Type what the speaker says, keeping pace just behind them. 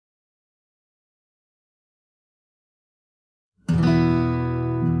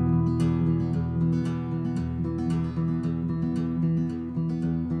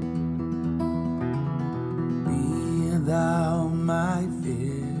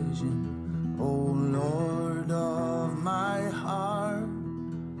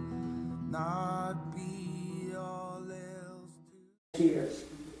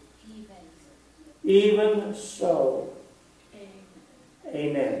Even so.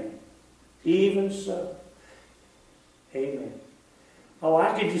 Amen. Even so. Amen. Oh,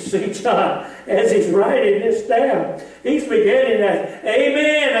 I can just see John as he's writing this down. He's beginning that,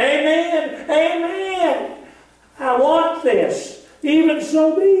 amen, amen, amen. I want this. Even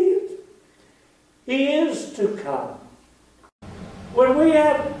so be it. He is to come. When we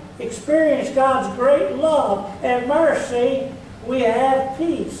have experienced God's great love and mercy, we have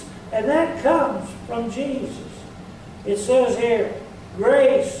peace. And that comes from Jesus. It says here,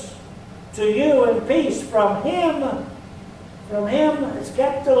 grace to you and peace from Him. From Him, it's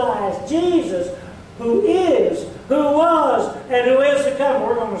capitalized, Jesus, who is, who was, and who is to come.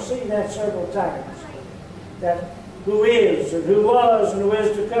 We're going to see that several times. That who is, and who was, and who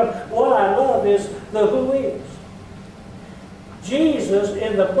is to come. What I love is the who is. Jesus,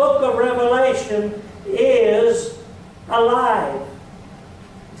 in the book of Revelation, is alive.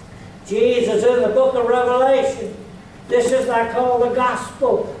 Jesus, in the book of Revelation, this is, I call, the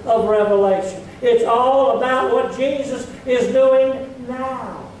gospel of Revelation. It's all about what Jesus is doing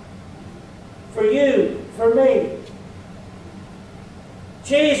now. For you, for me.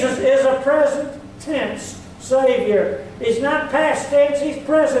 Jesus is a present tense Savior. He's not past tense, He's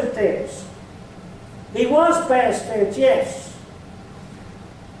present tense. He was past tense, yes.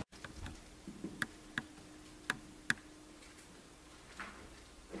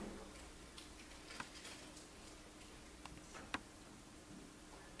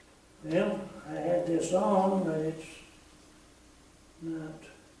 Well, I had this on, but it's not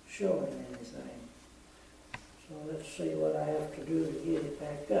showing anything. So let's see what I have to do to get it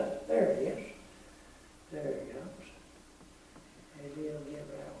back up. There it is. There it goes. Maybe it'll get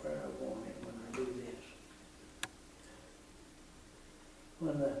right where I want it when I do this.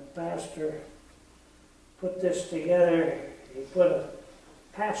 When the pastor put this together, he put a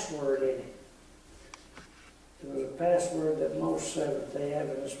password in it. There was a password that most Seventh-day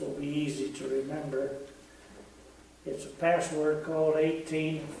Adventists will be easy to remember. It's a password called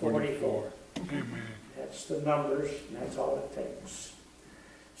 1844. Amen. That's the numbers, and that's all it takes.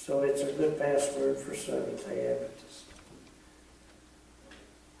 So it's a good password for Seventh-day Adventists.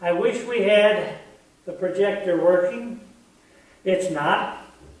 I wish we had the projector working. It's not,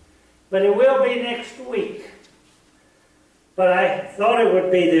 but it will be next week. But I thought it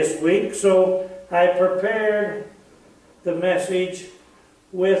would be this week, so I prepared the message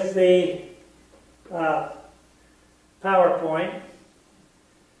with the PowerPoint,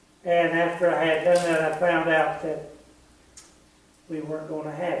 and after I had done that, I found out that we weren't going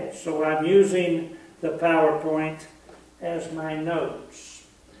to have it. So I'm using the PowerPoint as my notes.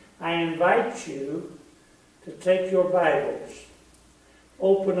 I invite you to take your Bibles,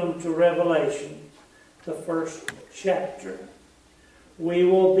 open them to Revelation, the first chapter. We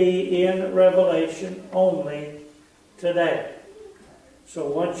will be in Revelation only today. So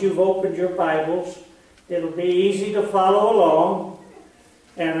once you've opened your Bibles, it'll be easy to follow along,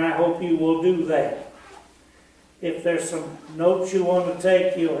 and I hope you will do that. If there's some notes you want to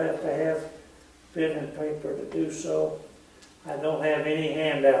take, you'll have to have pen and paper to do so. I don't have any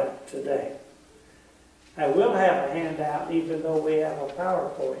handout today. I will have a handout even though we have a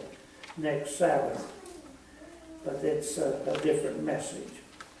PowerPoint next Sabbath. But it's a different message.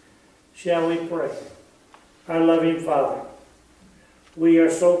 Shall we pray? Our loving Father, we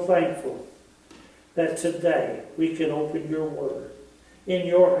are so thankful that today we can open your word in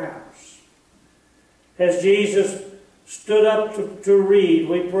your house. As Jesus stood up to read,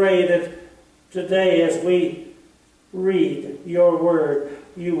 we pray that today as we read your word,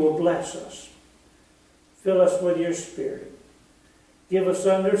 you will bless us. Fill us with your Spirit. Give us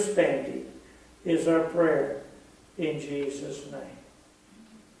understanding is our prayer. In Jesus' name.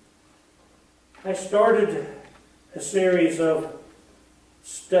 I started a series of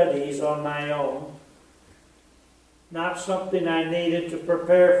studies on my own. Not something I needed to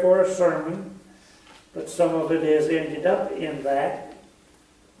prepare for a sermon, but some of it has ended up in that.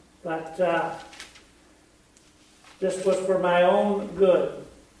 But this was for my own good.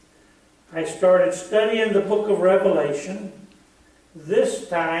 I started studying the book of Revelation, this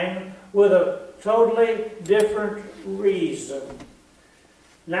time with a totally different reason.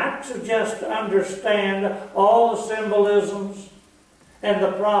 Not to just understand all the symbolisms and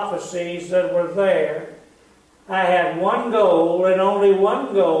the prophecies that were there. I had one goal and only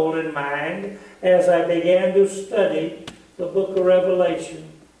one goal in mind as I began to study the book of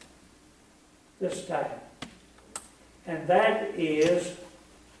Revelation this time. And that is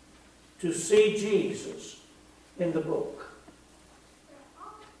to see Jesus in the book.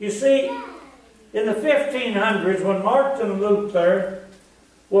 You see, in the 1500s, when Martin Luther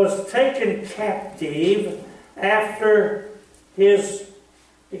was taken captive after his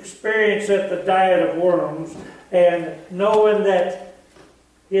experience at the diet of worms, and knowing that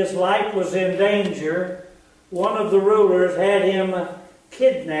his life was in danger, one of the rulers had him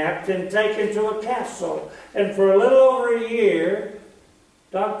kidnapped and taken to a castle. And for a little over a year,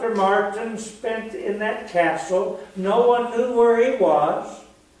 Dr. Martin spent in that castle. No one knew where he was.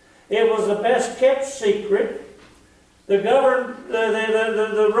 It was the best kept secret. The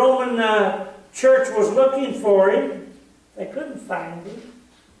Roman church was looking for him. They couldn't find him.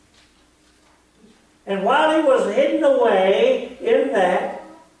 And while he was hidden away in that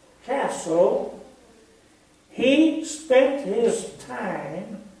castle, he spent his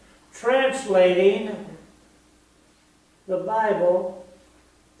time translating the Bible,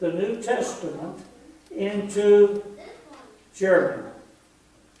 the New Testament, into German.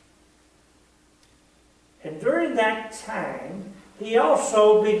 And during that time, he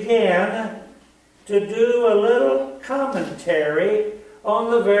also began to do a little commentary on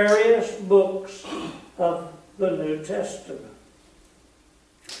the various books of the New Testament.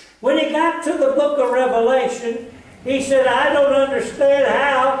 When he got to the book of Revelation, he said, I don't understand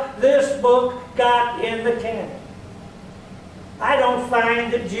how this book got in the canon. I don't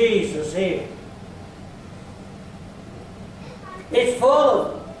find Jesus here. It's full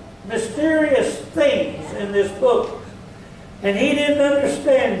of mysterious things in this book, and he didn't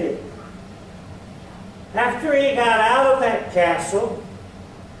understand it. After he got out of that castle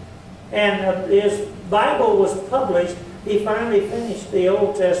and his Bible was published, he finally finished the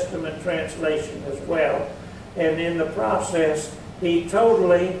Old Testament translation as well. And in the process, he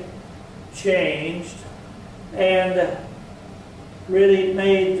totally changed and really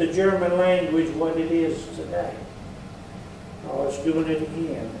made the German language what it is today. Oh, it's doing it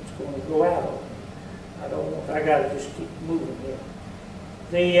again. It's going to go out on me. I don't want. I got to just keep moving here.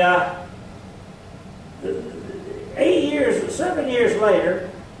 The 7 years later,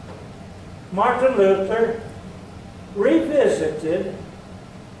 Martin Luther revisited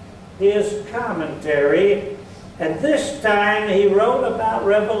his commentary, and this time he wrote about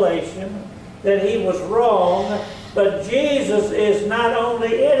Revelation that he was wrong, but Jesus is not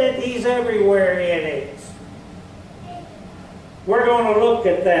only in it, he's everywhere in it. We're going to look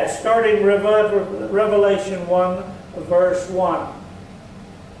at that, starting Revelation 1, verse 1.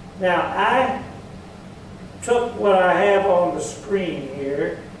 Now, I took what I have on the screen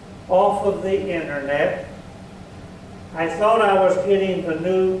here off of the internet. I thought I was getting the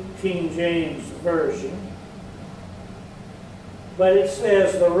New King James Version, but it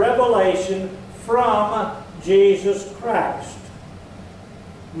says the revelation from Jesus Christ.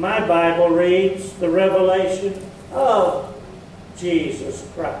 My Bible reads the revelation of Jesus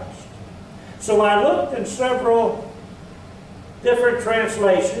Christ. So I looked in several different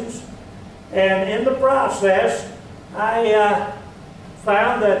translations, and in the process I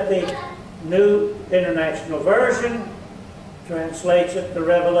found that the New International Version translates it the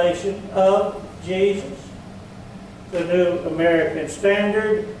revelation of Jesus. The New American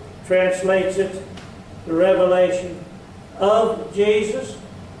Standard translates it the revelation of Jesus.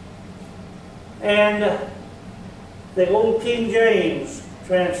 And the Old King James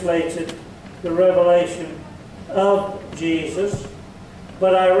translates it the revelation of Jesus.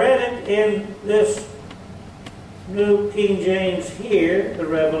 But I read it in this New King James here, the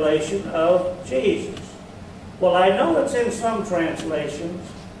revelation of Jesus. Well, I know it's in some translations,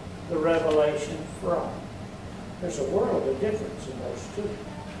 the revelation from. There's a world of difference in those two.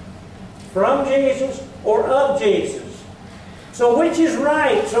 From Jesus or of Jesus. So which is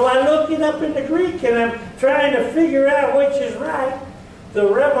right? So I looked it up in the Greek and I'm trying to figure out which is right. The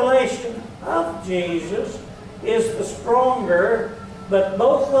revelation of Jesus is the stronger, but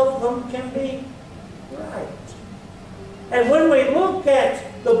both of them can be right. And when we look at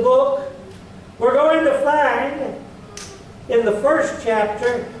the book, we're going to find in the first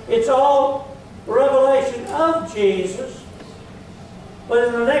chapter, it's all revelation of Jesus. But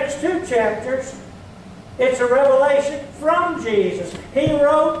in the next two chapters, it's a revelation from Jesus. He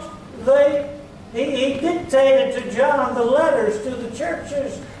dictated to John the letters to the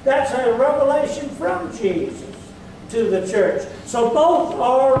churches. That's a revelation from Jesus to the church. So both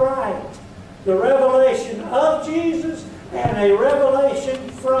are right. The revelation of Jesus and a revelation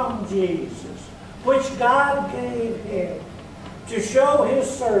from Jesus, which God gave him to show his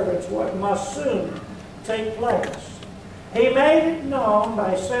servants what must soon take place. He made it known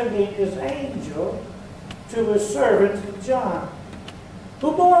by sending his angel to his servant John,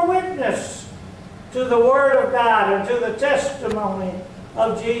 who bore witness to the Word of God and to the testimony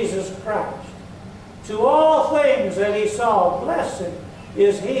of Jesus Christ, to all things that he saw, blessed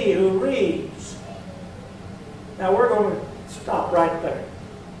is he who reads. Now we're going to stop right there.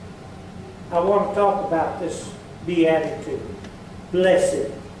 I want to talk about this beatitude.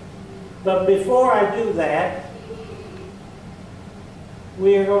 Blessed. But before I do that,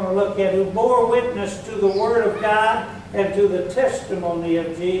 we are going to look at who bore witness to the Word of God and to the testimony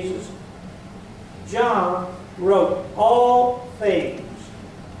of Jesus. John wrote all things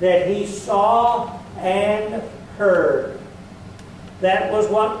that he saw and heard. That was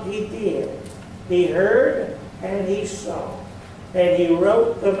what he did. He heard and he saw. And he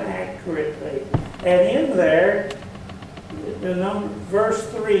wrote them accurately. And in there, verse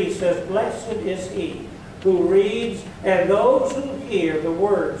 3 says, blessed is he who reads and those who hear the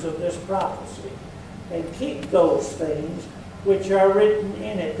words of this prophecy and keep those things which are written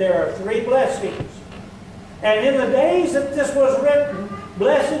in it. There are 3 blessings. And in the days that this was written,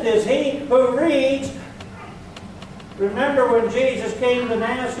 blessed is he who reads. Remember when Jesus came to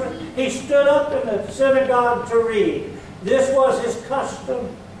Nazareth? He stood up in the synagogue to read. This was his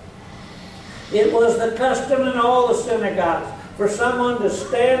custom. It was the custom in all the synagogues for someone to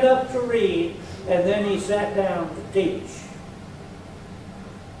stand up to read, and then he sat down to teach.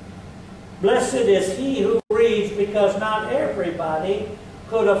 Blessed is he who reads, because not everybody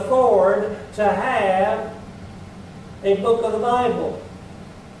could afford to have a book of the Bible.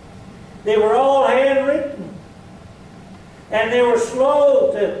 They were all handwritten. And they were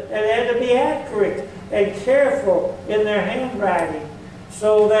slow and had to be accurate and careful in their handwriting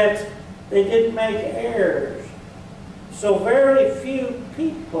so that they didn't make errors. So very few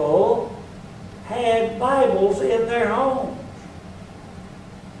people had Bibles in their homes.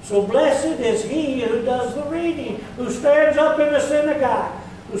 So blessed is he who does the reading, who stands up in the synagogue,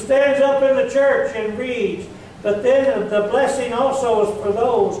 who stands up in the church and reads. But then the blessing also is for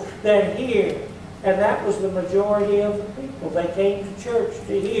those that hear. And that was the majority of the people. They came to church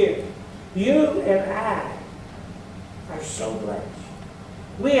to hear. You and I are so blessed.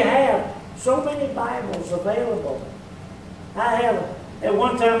 We have so many Bibles available. At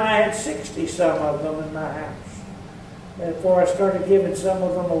one time I had 60 some of them in my house. Before I started giving some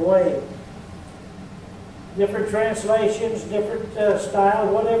of them away. Different translations, different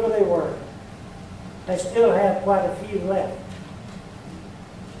styles, whatever they were. I still have quite a few left.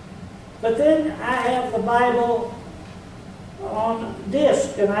 But then I have the Bible on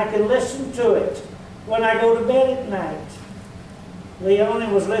disc, and I can listen to it when I go to bed at night.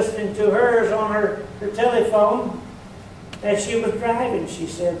 Leonie was listening to hers on her telephone as she was driving, she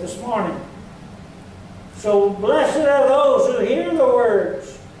said, this morning. So blessed are those who hear the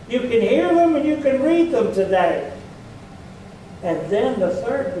words. You can hear them and you can read them today. And then the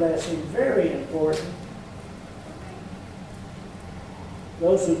third blessing, very important,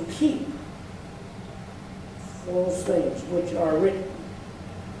 those who keep those things which are written.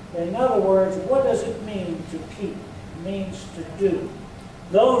 In other words, what does it mean to keep? It means to do.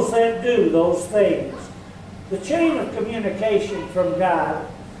 Those that do those things. The chain of communication from God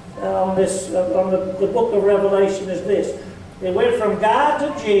on the book of Revelation is this. It went from God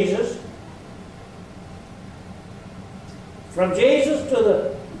to Jesus, from Jesus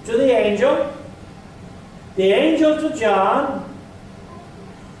to the angel to John,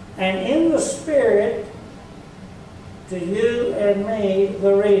 and in the Spirit to you and me,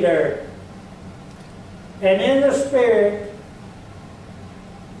 the reader. And in the Spirit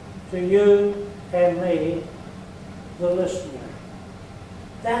to you and me, the listener.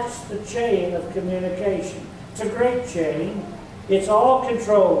 That's the chain of communication. It's a great chain. It's all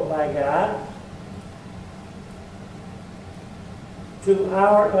controlled by God to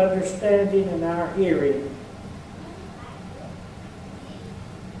our understanding and our hearing.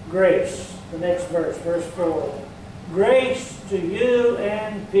 Grace, the next verse, verse 4. Grace to you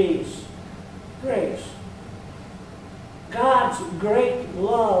and peace. Grace. God's great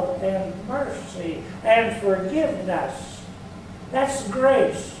love and mercy and forgiveness. That's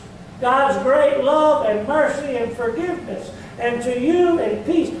grace. God's great love and mercy and forgiveness. And to you and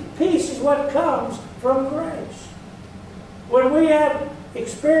peace. Peace is what comes from grace. When we have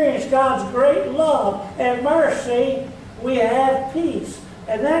experienced God's great love and mercy, we have peace.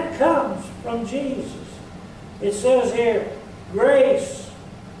 And that comes from Jesus. It says here, grace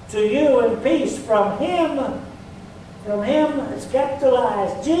to you and peace from Him. From Him, it's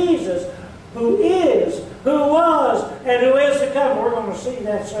capitalized, Jesus, who is, who was, and who is to come. We're going to see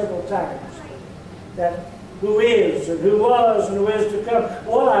that several times. That who is, and who was, and who is to come.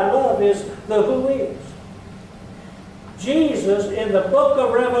 What I love is the who is. Jesus, in the book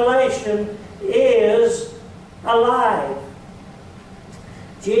of Revelation, is alive.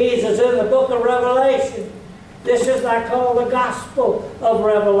 Jesus, in the book of Revelation, This is, I call, the gospel of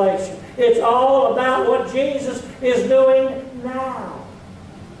Revelation. It's all about what Jesus is doing now.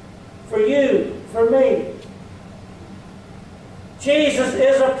 For you, for me. Jesus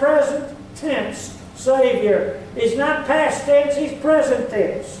is a present tense Savior. He's not past tense, He's present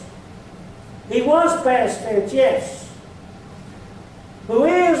tense. He was past tense, yes. Who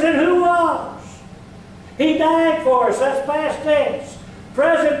is and who was. He died for us, that's past tense.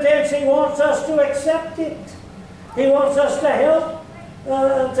 Present tense, He wants us to accept it. He wants us to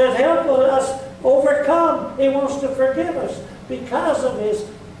help us overcome. He wants to forgive us because of His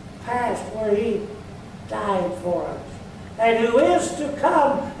past where He died for us. And who is to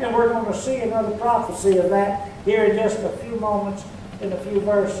come, and we're going to see another prophecy of that here in just a few moments, in a few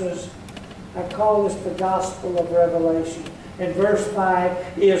verses. I call this the gospel of Revelation. And verse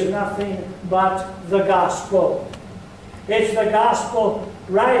 5 is nothing but the gospel. It's the gospel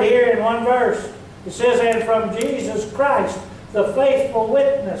right here in one verse. It says, and from Jesus Christ, the faithful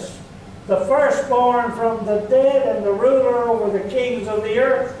witness, the firstborn from the dead and the ruler over the kings of the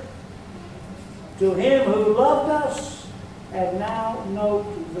earth, to Him who loved us, and now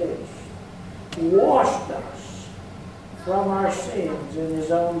note this, washed us from our sins in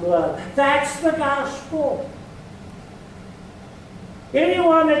His own blood. That's the gospel.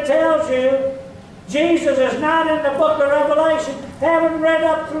 Anyone that tells you Jesus is not in the book of Revelation haven't read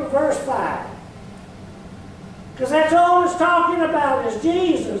up through verse 5. Because that's all it's talking about is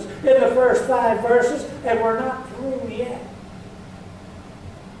Jesus in the first 5 verses, and we're not through yet.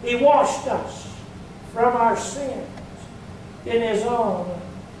 He washed us from our sins in His own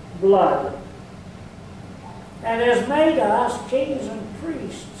blood, and has made us kings and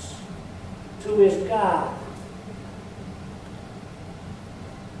priests to His God.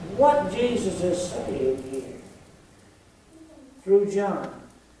 What Jesus is saying here, through John,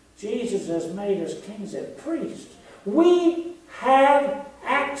 Jesus has made us kings and priests. We have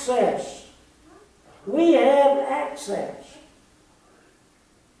access. We have access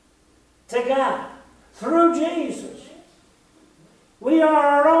to God through Jesus. We are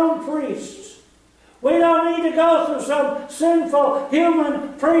our own priests. We don't need to go through some sinful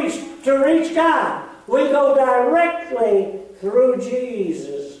human priest to reach God. We go directly through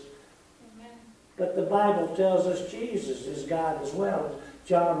Jesus. Amen. But the Bible tells us Jesus is God as well.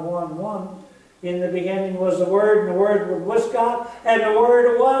 John 1:1. In the beginning was the Word, and the Word was God, and the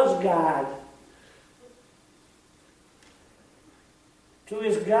Word was God. To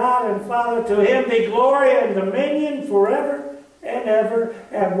His God and Father, to Him be glory and dominion forever and ever.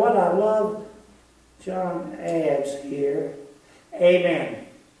 And what I love, John adds here, amen.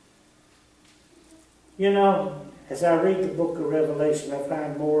 You know, as I read the book of Revelation, I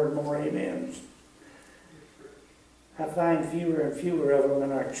find more and more amens. I find fewer and fewer of them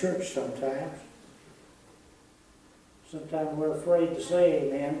in our church sometimes. Sometimes we're afraid to say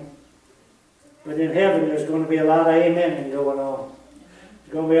amen. But in heaven there's going to be a lot of amen going on.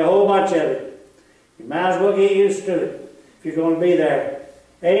 There's going to be a whole bunch of it. You might as well get used to it if you're going to be there.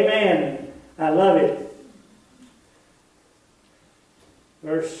 Amen. I love it.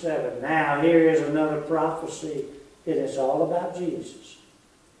 Verse 7. Now here is another prophecy. It is all about Jesus.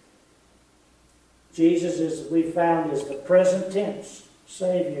 Jesus, as we found, is the present tense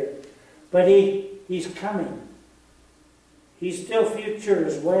Savior. But He's coming. He's still future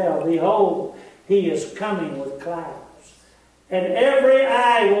as well. Behold, He is coming with clouds. And every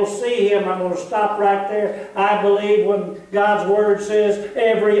eye will see Him. I'm going to stop right there. I believe when God's Word says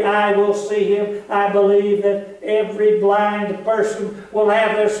every eye will see Him, I believe that every blind person will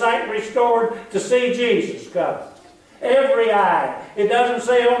have their sight restored to see Jesus come. Every eye. It doesn't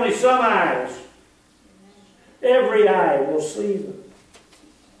say only some eyes. Every eye will see them.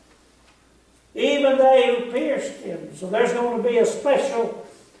 Even they who pierced Him. So there's going to be a special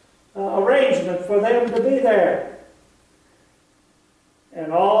arrangement for them to be there.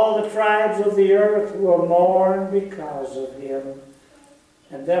 And all the tribes of the earth will mourn because of Him.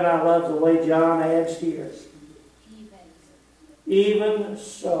 And then I love the way John adds here. Even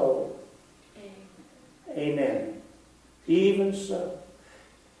so. Amen. Even so.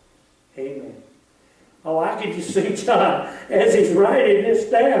 Amen. Oh, I can just see John as he's writing this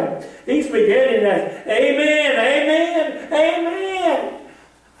down. He's beginning that, amen, amen, amen.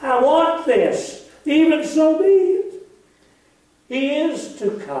 I want this. Even so be it. He is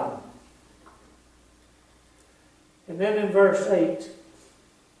to come. And then in verse 8,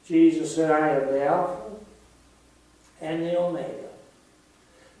 Jesus said, I am the Alpha and the Omega,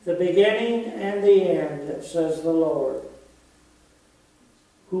 the beginning and the end, says the Lord,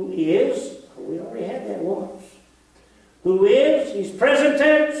 who is, we already had that once, who is, He's present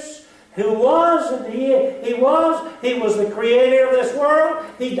tense, who was, and he was the creator of this world.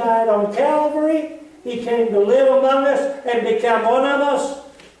 He died on Calvary. He came to live among us and become one of us.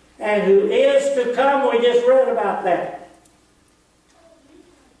 And who is to come, we just read about that.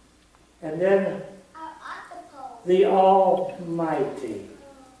 And then the Almighty.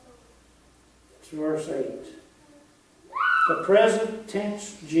 It's verse 8. The present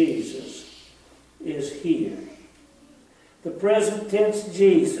tense Jesus is here. The present tense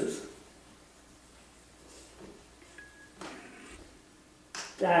Jesus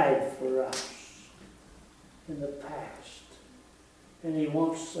died for us in the past. And he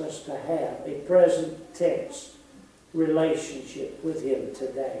wants us to have a present tense relationship with him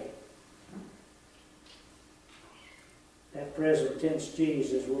today. That present tense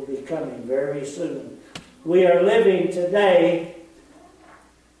Jesus will be coming very soon. We are living today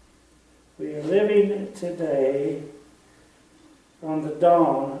on the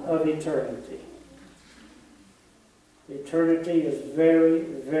dawn of eternity. Eternity is very,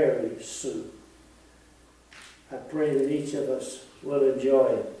 very soon. I pray that each of us will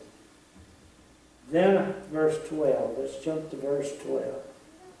enjoy it. Then verse 12. Let's jump to verse 12.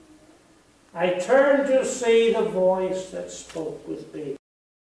 I turned to see the voice that spoke with me.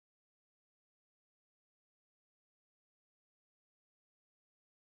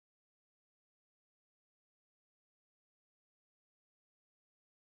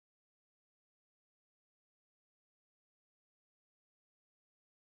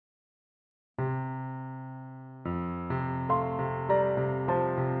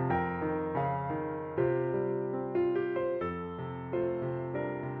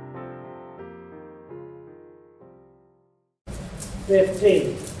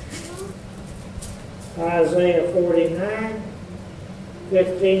 Isaiah 49,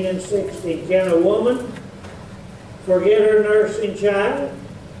 15 and 16. Can a woman forget her nursing child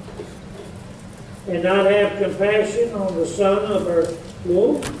and not have compassion on the son of her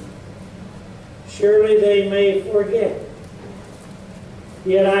womb? Surely they may forget,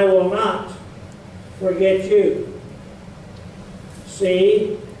 yet I will not forget you.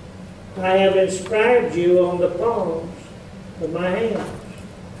 See, I have inscribed you on the palms of my hands.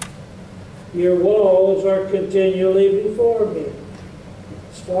 Your walls are continually before me.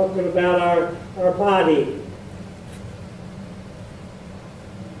 It's talking about our body.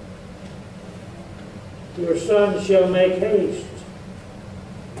 Your sons shall make haste.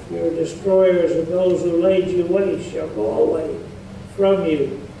 Your destroyers and those who laid you waste shall go away from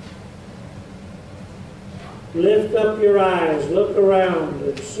you. Lift up your eyes, look around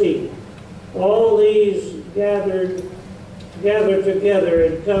and see. All these gather together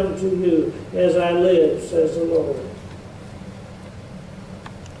and come to you as I live, says the Lord.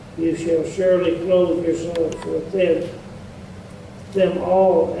 You shall surely clothe yourself with them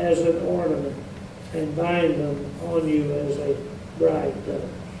all as an ornament, and bind them on you as a bride does.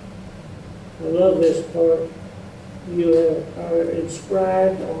 I love this part. You are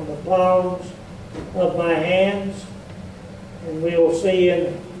inscribed on the palms of my hands, and we will see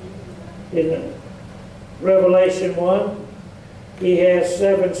in Revelation 1, he has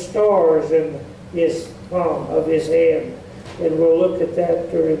 7 stars in his palm of his hand. And we'll look at that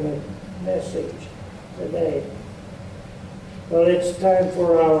during the message today. Well, it's time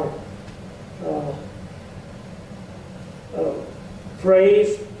for our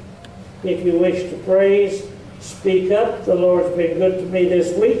praise. If you wish to praise, speak up. The Lord's been good to me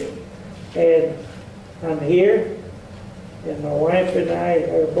this week. And I'm here. And my wife and I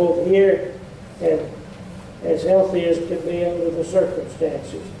are both here. And as healthy as can be under the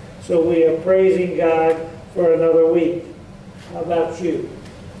circumstances. So we are praising God for another week. How about you?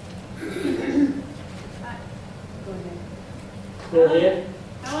 Go ahead.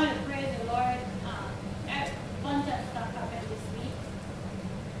 I want to praise the Lord. A bunch of stuff happened this week.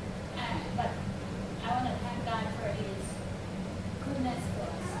 But I want to thank God for His goodness to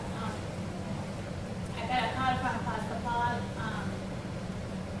us. I got a call from Pastor Paul.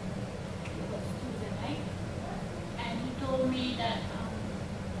 It was Tuesday night. And he told me that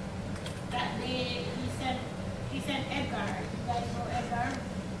that day he sent Edgar. You guys know Edgar?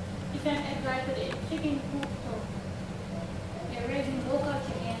 He sent Edgar to the chicken coop. So they're raising local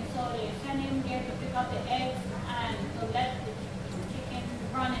chicken, so they sent him there to pick up the eggs and to let the chicken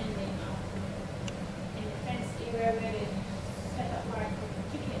run in the fenced area where they set apart for the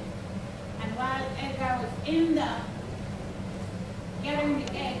chicken. And while Edgar was in the gathering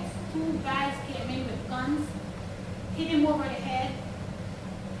the eggs, 2 guys came in with guns, hit him over the head,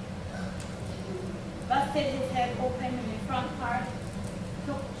 busted his head open in the front part,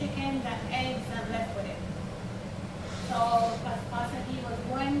 took chickens and eggs and left with it. So Pastor he was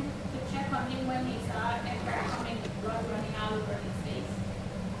going to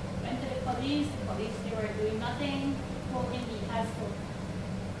police. The police, they were doing nothing. Told him he has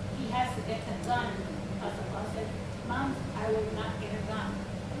to get a gun. Pastor Paul said, Mom, I will not get a gun.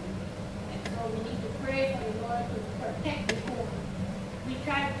 And so we need to pray for the Lord to protect the home. We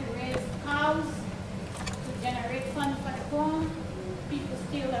tried to raise cows to generate funds for the home. People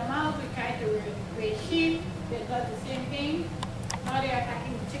steal them out. We tried to raise sheep. They does the same thing. Now they are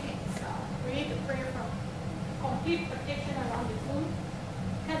attacking the chickens. So we need to pray for complete protection around the food.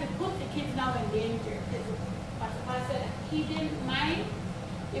 Because it puts the kids now in danger. Because Pastor Paul said he didn't mind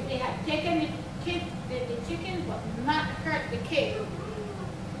if they had taken the chicken, but not hurt the kid.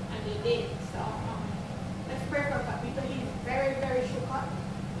 And they did. So let's pray for God, because he's very, very shook up.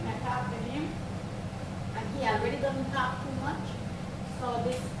 When I talk to him, and he already doesn't talk too much. So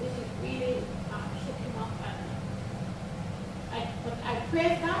this is really shook him up. But I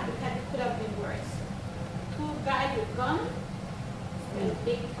praise God, because it could have been worse. 2 guys with guns and a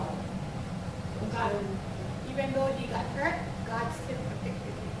big trouble. God, even though he got hurt, God still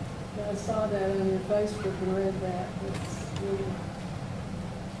protected him. I saw that on your Facebook and read that. It's really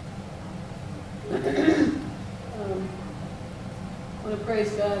I want to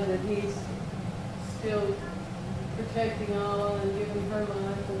praise God that he's still protecting all and giving her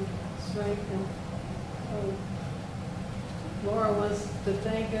life and strength. And Laura wants to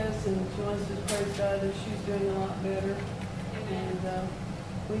thank us, and she wants to praise God that she's doing a lot better. And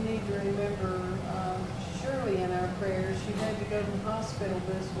we need to remember Shirley in our prayers. She had to go to the hospital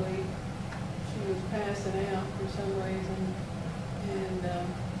this week. She was passing out for some reason, and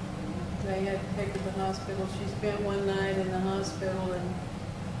they had to take her to the hospital. She spent one night in the hospital, and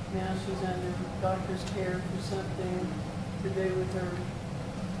now she's under doctor's care for something to do with her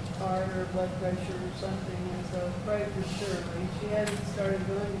heart or blood pressure or something. And so pray for Shirley. She hasn't started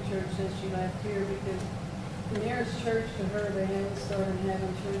going to church since she left here, because the nearest church to her, they haven't started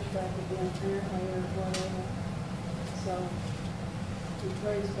having church back again, apparently, or whatever. So we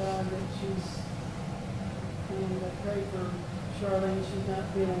praise God that she's, and I pray for Charlene. She's not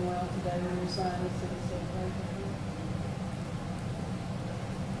feeling well today with her sinuses, so pray for her.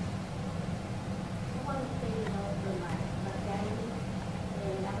 I want to thank the Lord for my family,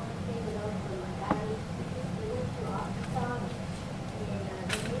 and I want to thank the Lord for my daddy, because they went to Arkansas, and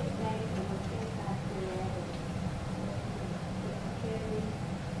they made back from a trip after that, and took care of me,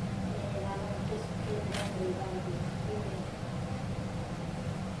 and I want to just give them everybody.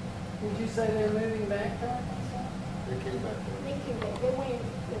 Did you say they're moving back to Arkansas? They came back there. They came back. They went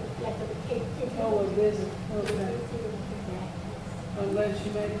like a vacation. Oh, a visit. Okay. They came back. I'm glad she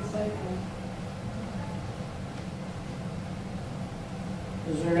made it safely.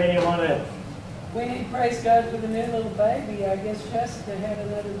 Is there anyone else? We need to praise God for the new little baby. I guess Jessica had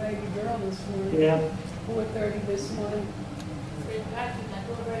another baby girl this morning. Yeah. 4:30 this morning. Praise God, he got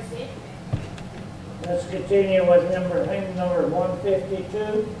over safely. Let's continue with hymn number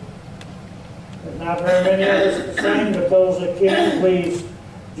 152. There's not very many of us to sing, but those that can, please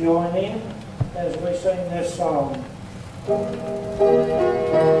join in as we sing this song.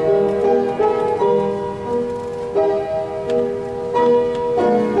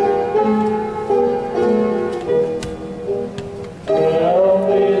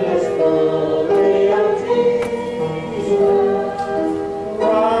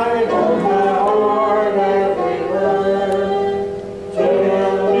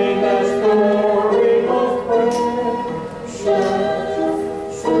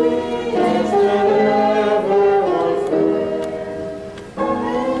 Sweet as the ever was.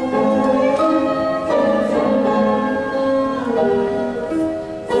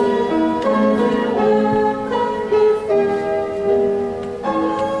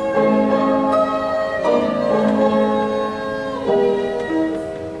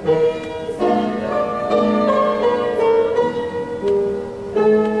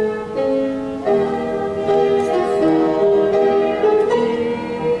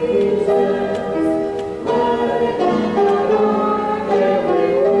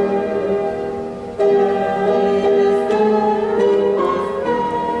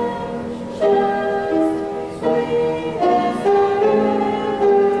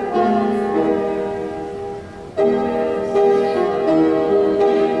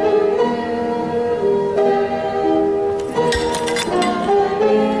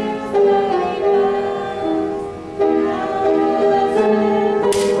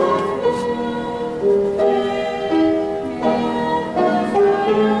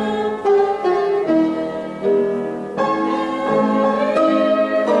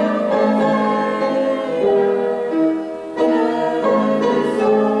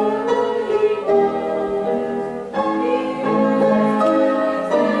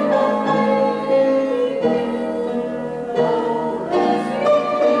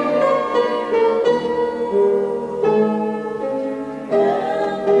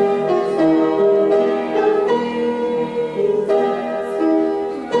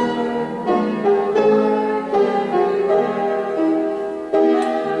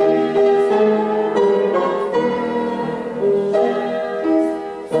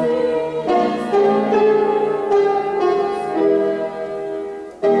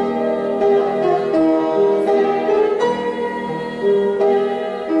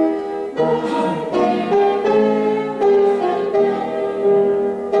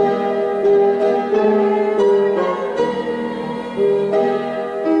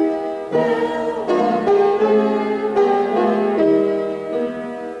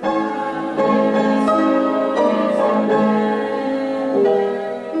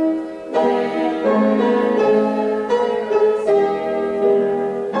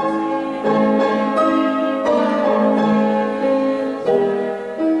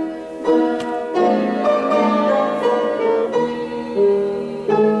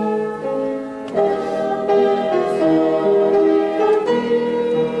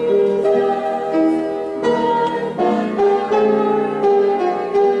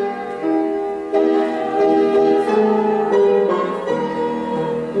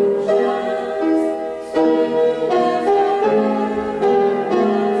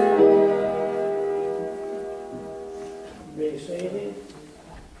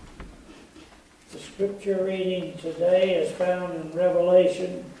 Scripture reading today is found in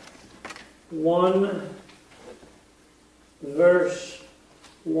Revelation 1, verse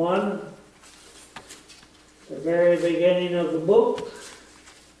 1, the very beginning of the book.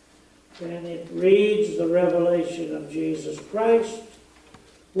 And it reads, the revelation of Jesus Christ,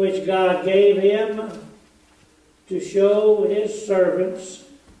 which God gave him to show his servants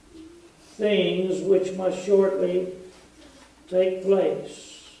things which must shortly take place.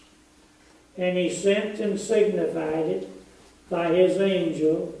 And he sent and signified it by his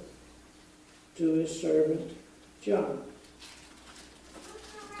angel to his servant John.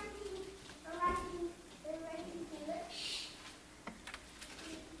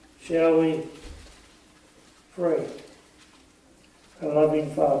 Shall we pray? Our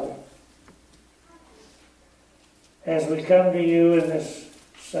loving Father, as we come to you in this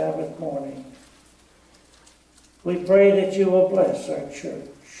Sabbath morning, we pray that you will bless our church.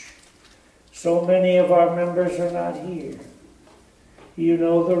 So many of our members are not here. You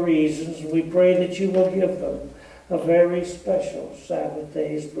know the reasons. We pray that you will give them a very special Sabbath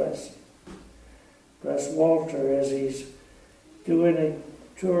day's blessing. Bless Walter as he's doing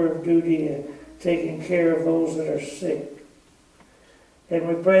a tour of duty and taking care of those that are sick. And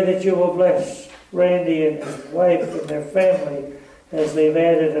we pray that you will bless Randy and his wife and their family as they've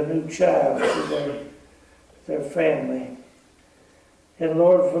added a new child to their family. And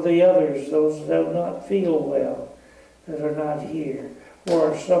Lord, for the others, those that do not feel well, that are not here,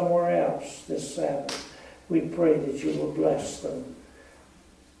 or are somewhere else this Sabbath, we pray that you will bless them.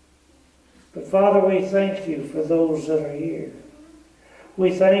 But Father, we thank you for those that are here.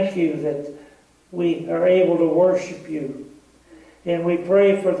 We thank you that we are able to worship you. And we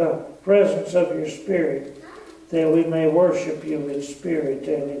pray for the presence of your Spirit, that we may worship you in spirit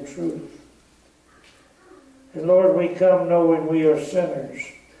and in truth. And Lord, we come knowing we are sinners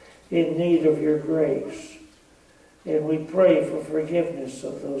in need of your grace. And we pray for forgiveness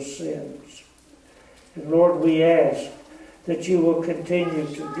of those sins. And Lord, we ask that you will continue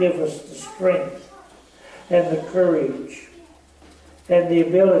to give us the strength and the courage and the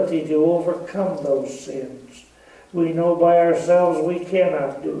ability to overcome those sins. We know by ourselves we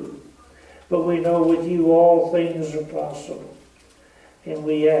cannot do, but we know with you all things are possible. And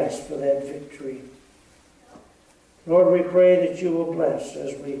we ask for that victory. Lord, we pray that you will bless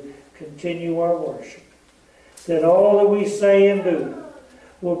as we continue our worship, that all that we say and do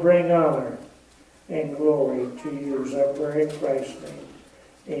will bring honor and glory to you, is our prayer in Christ's name.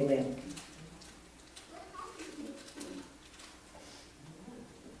 Amen.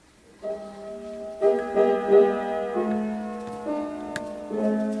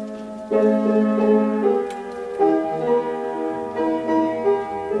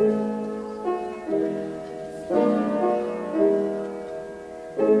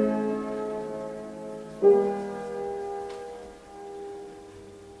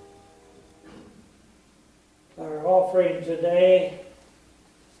 Today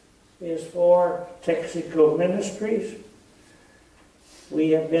is for Texaco Ministries. We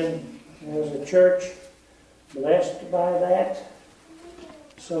have been, as a church, blessed by that,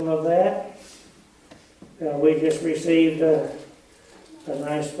 some of that. We just received a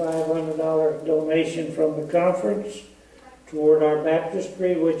nice $500 donation from the conference toward our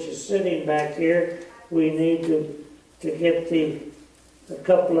baptistry, which is sitting back here. We need to get a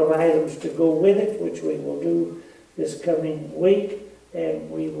couple of items to go with it, which we will do this coming week,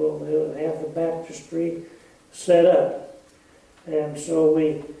 and we will have the baptistry set up. And so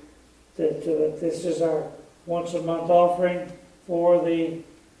this is our once-a-month offering for the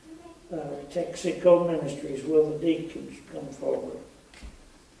Texaco Ministries. Will the deacons come forward?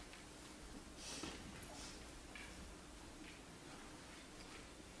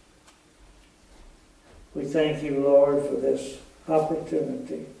 We thank you, Lord, for this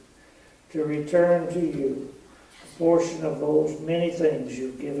opportunity to return to you portion of those many things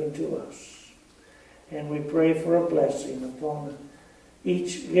you've given to us. And we pray for a blessing upon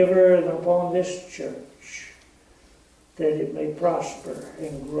each giver and upon this church, that it may prosper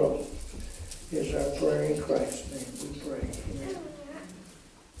and grow, is our prayer in Christ's name. We pray.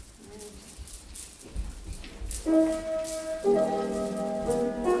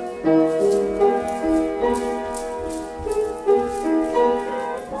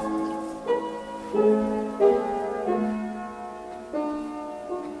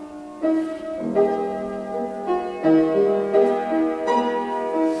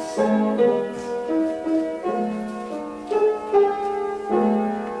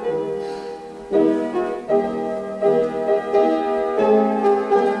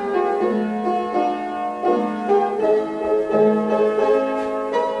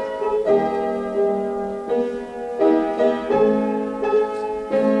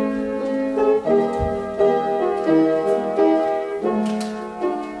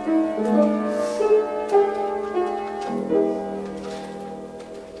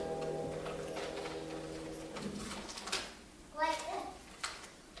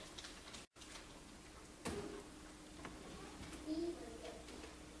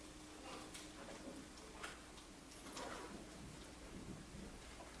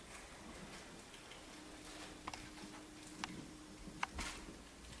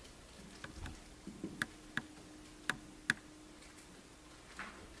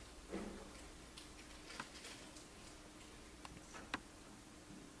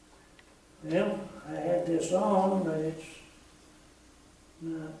 Well, I had this on, but it's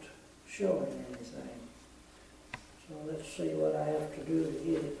not showing anything. So let's see what I have to do to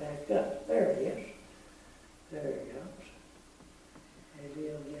get it back up. There it is. There it goes. Maybe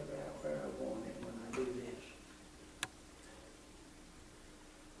it'll get right where I want it when I do this.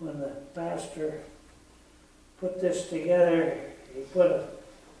 When the pastor put this together, he put a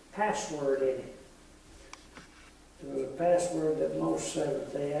password in it. There was a password that most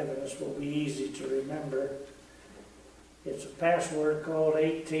Seventh-day Adventists will be easy to remember. It's a password called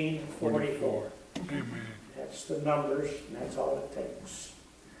 1844. Amen. That's the numbers, and that's all it takes.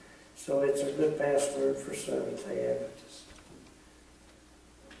 So it's a good password for Seventh-day Adventists.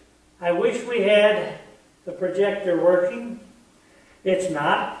 I wish we had the projector working. It's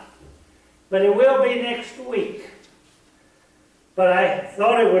not, but it will be next week. But I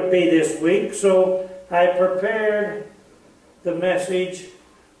thought it would be this week, so I prepared the message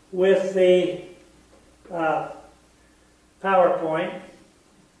with the PowerPoint.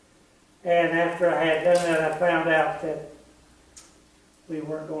 And after I had done that, I found out that we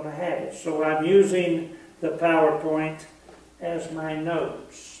weren't going to have it. So I'm using the PowerPoint as my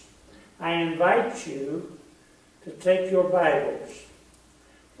notes. I invite you to take your Bibles,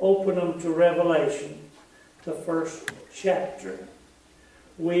 open them to Revelation, the first chapter.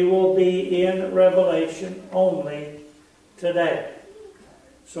 We will be in Revelation only today.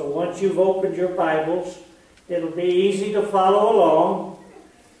 So once you've opened your Bibles, it'll be easy to follow along.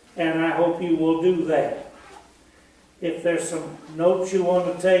 And I hope you will do that. If there's some notes you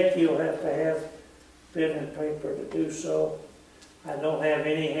want to take, you'll have to have pen and paper to do so. I don't have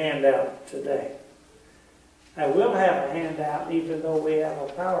any handout today. I will have a handout even though we have a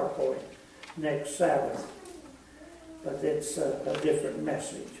PowerPoint next Sabbath. But it's a different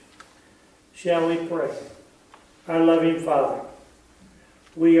message. Shall we pray? Our loving Father,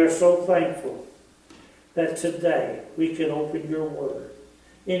 we are so thankful that today we can open your Word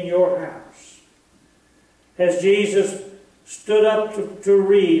in your house. As Jesus stood up to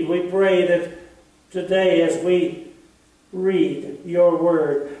read, we pray that today as we read your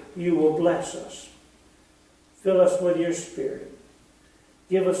word, you will bless us. Fill us with your Spirit.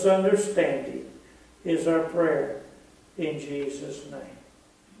 Give us understanding is our prayer in Jesus' name.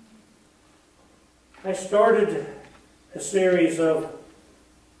 I started a series of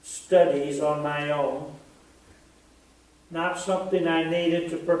studies on my own. Not something I needed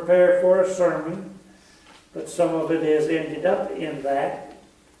to prepare for a sermon, but some of it has ended up in that.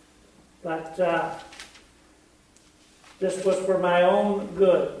 But this was for my own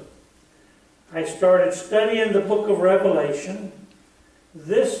good. I started studying the book of Revelation,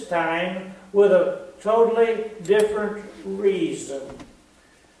 this time with a totally different reason.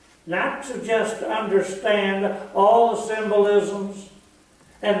 Not to just understand all the symbolisms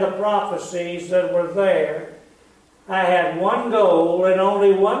and the prophecies that were there. I had one goal and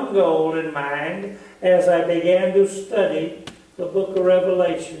only one goal in mind as I began to study the book of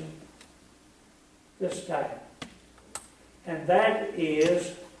Revelation this time. And that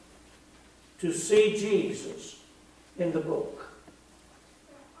is to see Jesus in the book.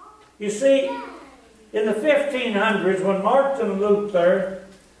 You see, in the 1500s, when Martin Luther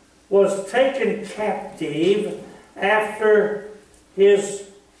was taken captive after his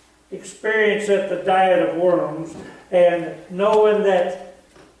experience at the Diet of Worms, and knowing that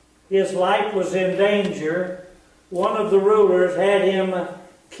his life was in danger, one of the rulers had him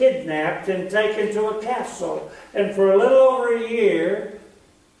kidnapped and taken to a castle. And for a little over a year,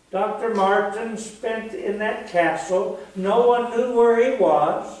 Dr. Martin spent in that castle. No one knew where he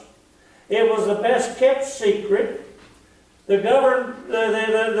was. It was the best kept secret. The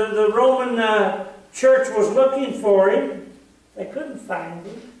Roman church was looking for him. They couldn't find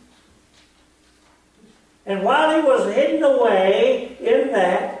him. And while he was hidden away in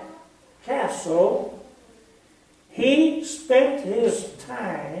that castle, he spent his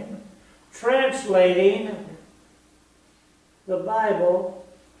time translating the Bible,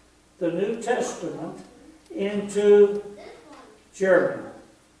 the New Testament, into German.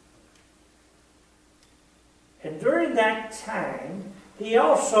 And during that time, he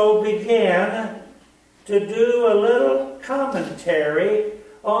also began to do a little commentary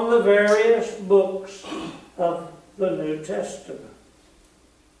on the various books of the New Testament.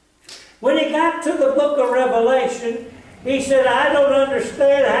 When he got to the book of Revelation, he said, I don't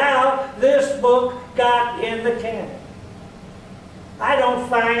understand how this book got in the canon. I don't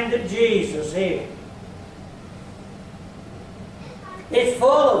find Jesus here. It's full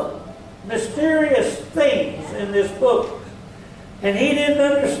of mysterious things in this book, and he didn't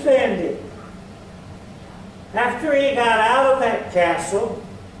understand it. After he got out of that castle,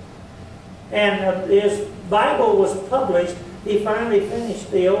 And his Bible was published. He finally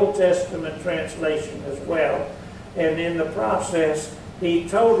finished the Old Testament translation as well. And in the process, he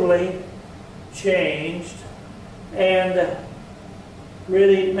totally changed and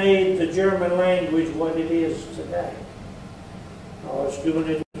really made the German language what it is today. Oh, it's doing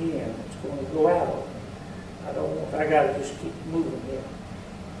it again. It's going to go out on me. I don't want, I got to just keep moving here.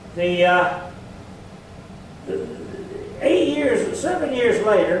 The 7 years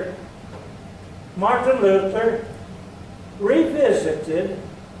later, Martin Luther revisited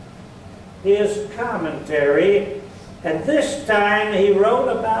his commentary, and this time he wrote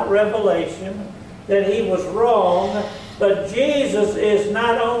about Revelation that he was wrong, but Jesus is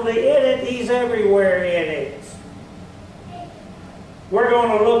not only in it, he's everywhere in it. We're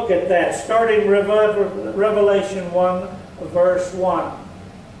going to look at that, starting Revelation 1, verse 1.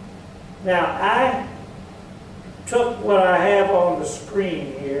 Now, I took what I have on the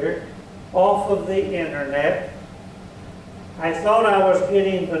screen here off of the internet. I thought I was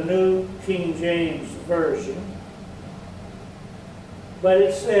getting the New King James Version, but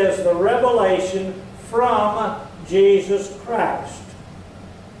it says the revelation from Jesus Christ.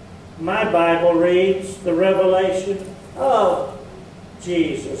 My Bible reads the revelation of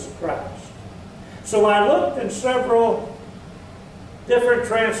Jesus Christ. So I looked in several different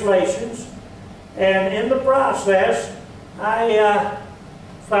translations, and in the process I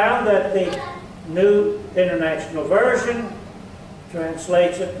found that the New International Version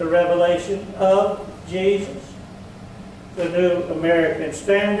translates it the revelation of Jesus. The New American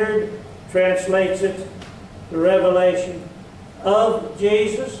Standard translates it the revelation of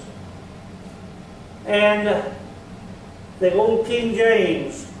Jesus. And the Old King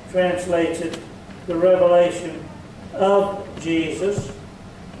James translates it the revelation of Jesus.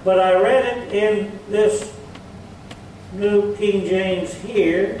 But I read it in this New King James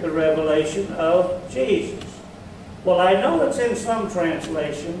here, the revelation of Jesus. Well, I know it's in some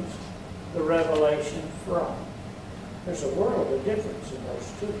translations, the revelation from. There's a world of difference in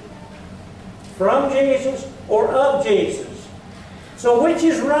those two. From Jesus or of Jesus. So which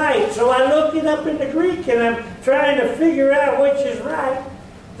is right? So I looked it up in the Greek and I'm trying to figure out which is right.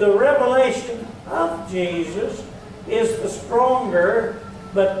 The revelation of Jesus is the stronger,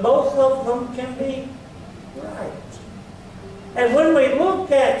 but both of them can be right. And when we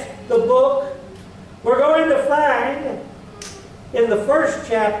look at the book, we're going to find in the first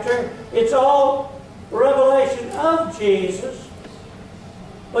chapter, it's all revelation of Jesus.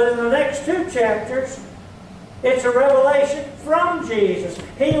 But in the next two chapters, it's a revelation from Jesus.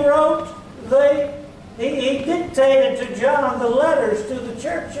 He wrote he dictated to John the letters to the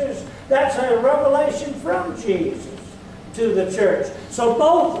churches. That's a revelation from Jesus to the church. So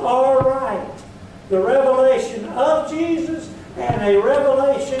both are right. The revelation of Jesus and a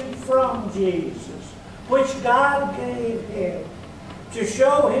revelation from Jesus, which God gave him to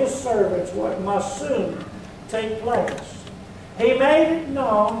show his servants what must soon take place. He made it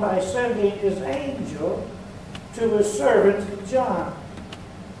known by sending his angel to his servant John,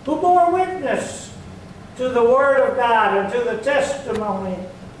 who bore witness to the Word of God and to the testimony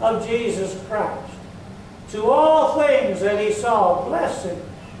of Jesus Christ. To all things that he saw, blessed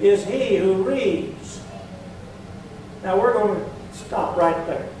is he who reads. Now we're going to stop right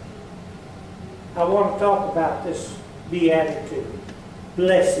there. I want to talk about this beatitude.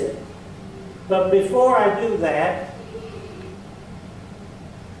 Blessed. But before I do that,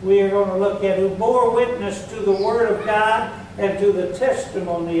 we are going to look at who bore witness to the Word of God and to the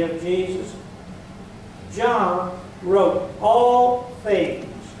testimony of Jesus. John wrote all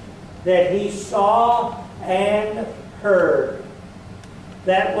things that he saw and heard.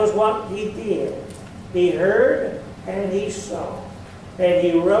 That was what he did. He heard and he saw. And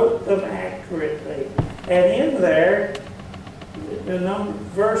he wrote them accurately. And in there,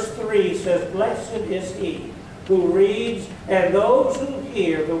 verse 3 says, blessed is he who reads and those who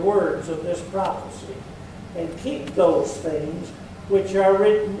hear the words of this prophecy and keep those things which are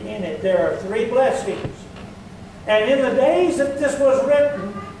written in it. There are three blessings. And in the days that this was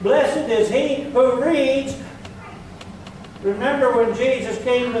written, blessed is he who reads. Remember when Jesus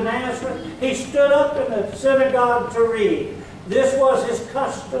came to Nazareth? He stood up in the synagogue to read. This was his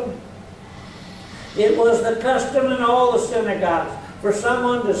custom. It was the custom in all the synagogues for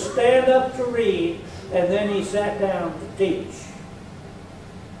someone to stand up to read, and then he sat down to teach.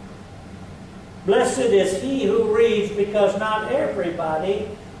 Blessed is he who reads, because not everybody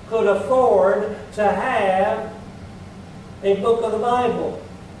could afford to have a book of the Bible.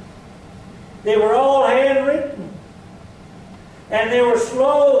 They were all handwritten. And they were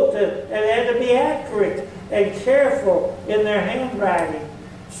slow and had to be accurate and careful in their handwriting.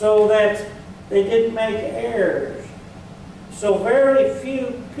 so that they didn't make errors. So very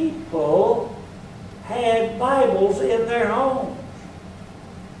few people had Bibles in their homes.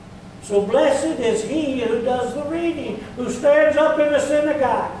 So blessed is he who does the reading, who stands up in the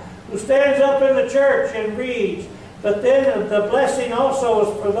synagogue, who stands up in the church and reads. But then the blessing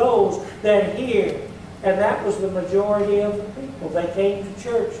also is for those that hear. And that was the majority of the people. They came to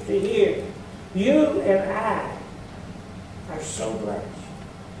church to hear. You and I are so blessed.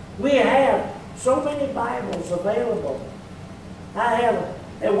 We have so many Bibles available.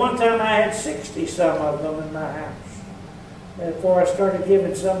 At one time I had 60 some of them in my house. Before I started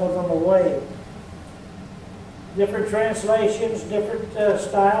giving some of them away. Different translations, different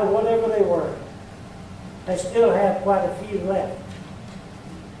style, whatever they were. I still have quite a few left.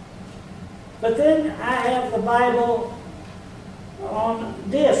 But then I have the Bible on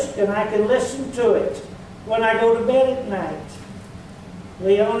disc, and I can listen to it when I go to bed at night.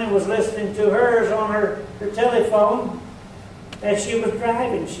 Leonie was listening to hers on her telephone as she was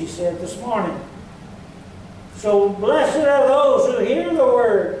driving, she said, this morning. So blessed are those who hear the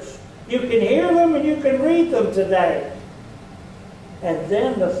words. You can hear them and you can read them today. And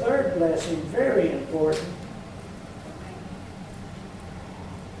then the third blessing, very important,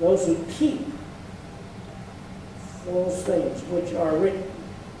 those who keep those things which are written.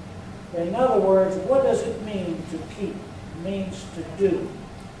 In other words, what does it mean to keep? It means to do.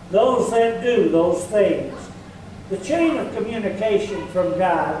 Those that do those things. The chain of communication from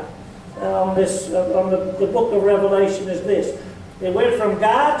God on the book of Revelation is this. It went from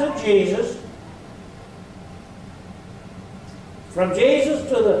God to Jesus, from Jesus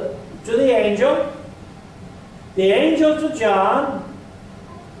to the angel to John,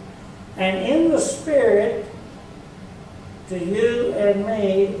 and in the Spirit to you and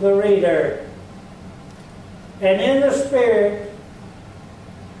me, the reader. And in the Spirit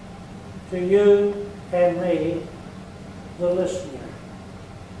to you and me, the listener.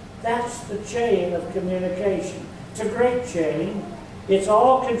 That's the chain of communication. It's a great chain. It's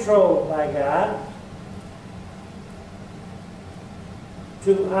all controlled by God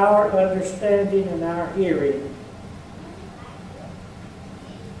to our understanding and our hearing.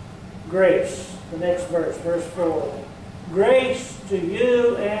 Grace, the next verse, verse 4. Grace to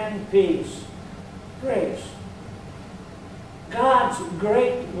you and peace. Grace. God's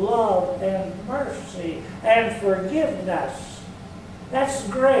great love and mercy and forgiveness. That's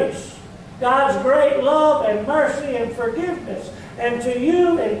grace. God's great love and mercy and forgiveness. And to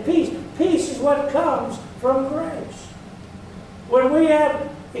you and peace. Peace is what comes from grace. When we have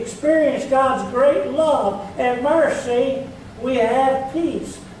experienced God's great love and mercy, we have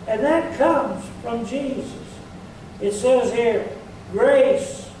peace. And that comes from Jesus. It says here,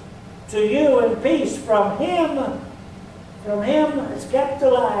 grace to you and peace from Him. From Him, it's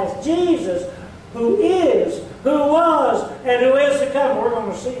capitalized, Jesus, who is, who was, and who is to come. We're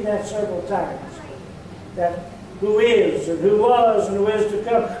going to see that several times. That who is, and who was, and who is to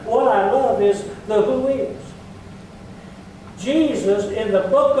come. What I love is the who is. Jesus, in the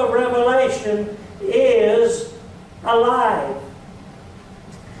book of Revelation, is alive.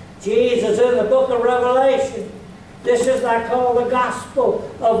 Jesus, in the book of Revelation, this is, I call, the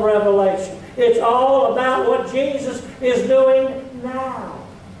gospel of Revelation. It's all about what Jesus is doing now.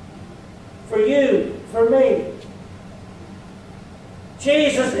 For you, for me.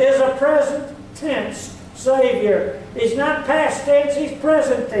 Jesus is a present tense Savior. He's not past tense, He's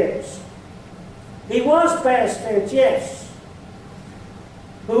present tense. He was past tense, yes.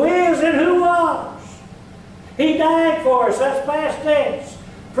 Who is and who was. He died for us, that's past tense.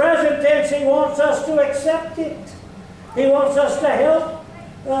 Present tense, He wants us to accept it. He wants us to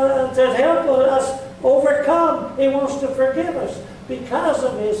help us overcome. He wants to forgive us because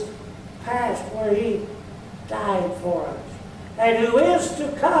of His past where He died for us. And who is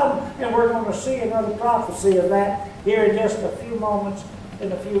to come, and we're going to see another prophecy of that here in just a few moments,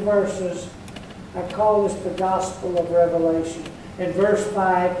 in a few verses. I call this the gospel of Revelation. And verse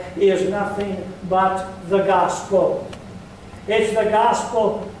 5 is nothing but the gospel. It's the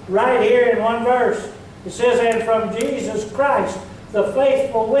gospel right here in one verse. It says, and from Jesus Christ, the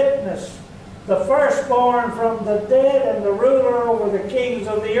faithful witness, the firstborn from the dead and the ruler over the kings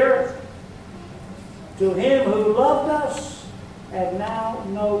of the earth, to Him who loved us, and now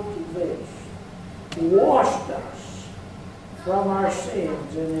note this, washed us from our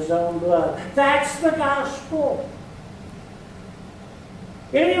sins in His own blood. That's the gospel.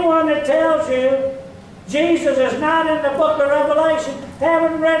 Anyone that tells you Jesus is not in the book of Revelation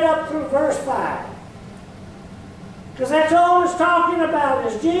haven't read up through verse 5. Because that's all it's talking about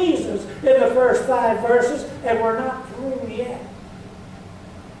is Jesus in the first 5 verses, and we're not through yet.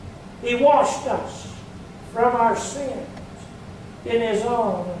 He washed us from our sins in His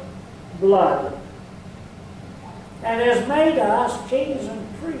own blood, and has made us kings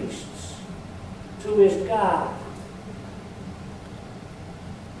and priests to His God.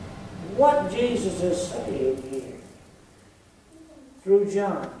 What Jesus is saying here, through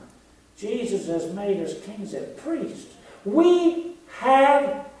John, Jesus has made us kings and priests. We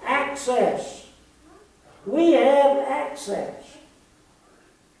have access. We have access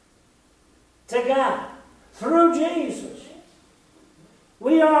to God through Jesus.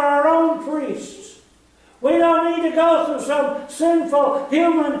 We are our own priests. We don't need to go through some sinful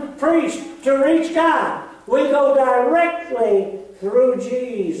human priest to reach God. We go directly through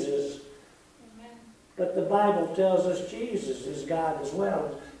Jesus. Amen. But the Bible tells us Jesus is God as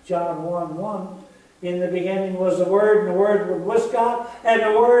well. John 1:1. In the beginning was the Word, and the Word was God, and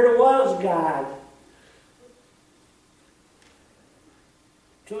the Word was God.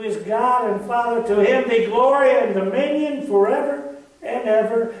 To His God and Father, to Him be glory and dominion forever and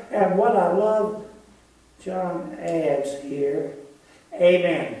ever. And what I love, John adds here,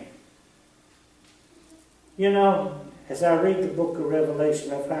 amen. You know, as I read the book of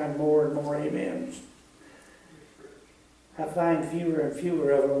Revelation, I find more and more amens. I find fewer and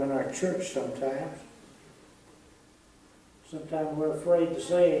fewer of them in our church sometimes. Sometimes we're afraid to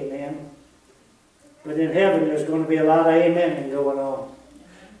say amen. But in heaven there's going to be a lot of amen going on.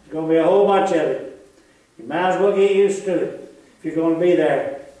 There's going to be a whole bunch of it. You might as well get used to it if you're going to be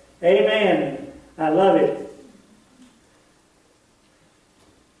there. Amen. I love it.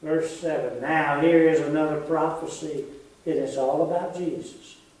 Verse 7. Now here is another prophecy. It is all about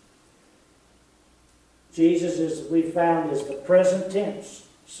Jesus. Jesus, as we found, is the present tense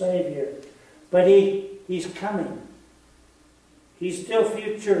Savior. But He's coming. He's still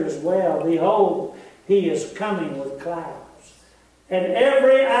future as well. Behold, He is coming with clouds. And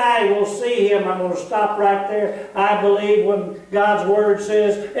every eye will see Him. I'm going to stop right there. I believe when God's Word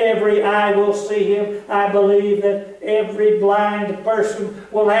says every eye will see Him, I believe that every blind person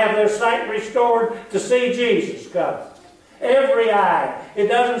will have their sight restored to see Jesus come. Every eye. It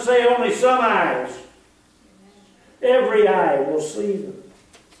doesn't say only some eyes. Every eye will see them.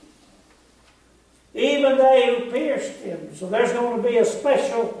 Even they who pierced Him. So there's going to be a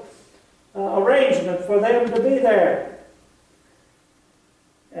special arrangement for them to be there.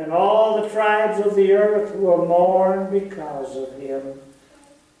 And all the tribes of the earth will mourn because of Him.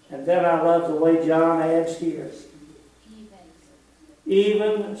 And then I love the way John adds here.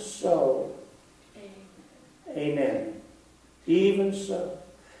 Even so. Amen. Even so.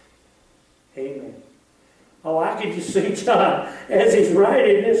 Amen. Oh, I can just see John as he's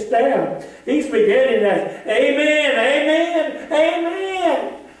writing this down. He's beginning that, amen, amen,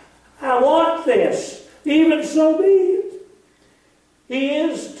 amen. I want this. Even so be it. He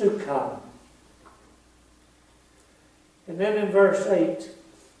is to come. And then in verse 8,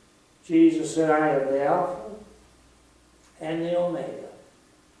 Jesus said, I am the Alpha and the Omega,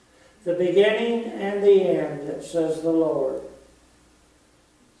 the beginning and the end, says the Lord,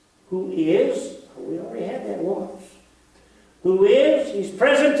 who is. We already had that once. Who is, He's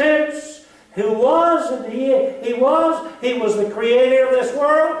present tense. Who was, and He was. He was the creator of this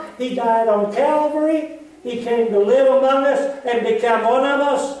world. He died on Calvary. He came to live among us and become one of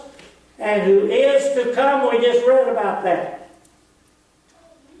us. And who is to come, we just read about that.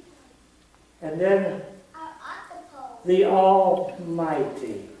 And then the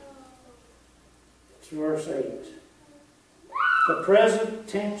Almighty. It's verse 8. The present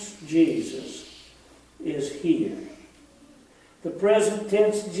tense Jesus is here. The present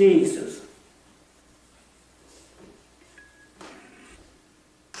tense Jesus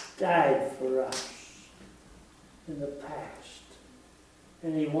died for us in the past.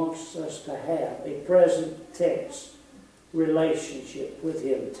 And He wants us to have a present tense relationship with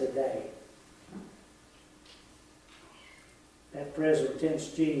Him today. That present tense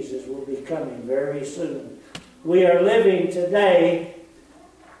Jesus will be coming very soon. We are living today.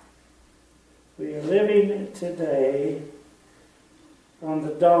 We are living today on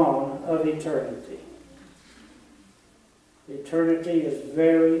the dawn of eternity. Eternity is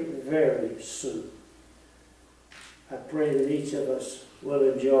very, very soon. I pray that each of us will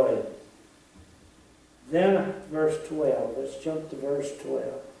enjoy it. Then verse 12. Let's jump to verse 12.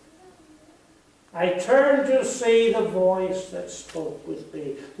 I turned to see the voice that spoke with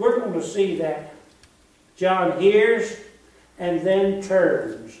me. We're going to see that. John hears and then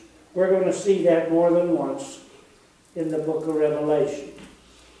turns. We're going to see that more than once in the book of Revelation.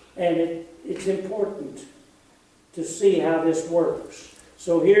 And it's important to see how this works.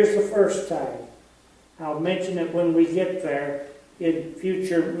 So here's the first time. I'll mention it when we get there in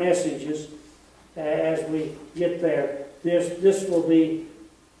future messages as we get there. This will be,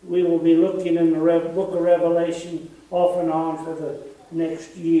 we will be looking in the book of Revelation off and on for the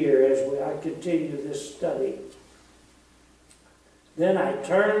next year as I continue this study. Then I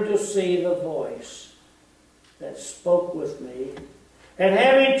turned to see the voice that spoke with me. And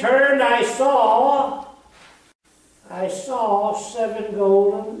having turned, I saw 7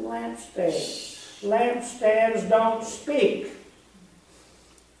 golden lampstands. Lampstands don't speak.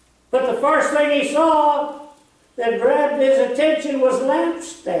 But the first thing he saw that grabbed his attention was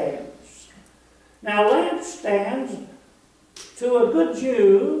lampstands. Now, lampstands, to a good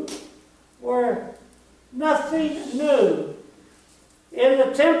Jew, were nothing new. In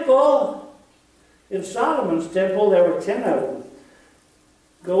the temple, in Solomon's temple, there were 10 of them.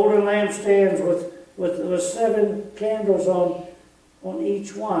 Golden lampstands with 7 candles on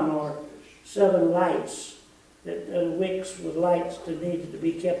each one, or 7 lights, wicks with lights that needed to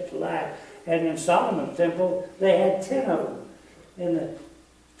be kept alive. And in Solomon's temple, they had 10 of them. In the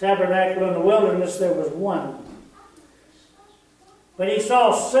tabernacle in the wilderness, there was 1. But he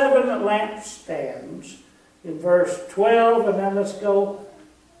saw 7 lampstands in verse 12, and then let's go.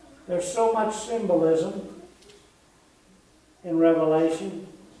 There's so much symbolism in Revelation.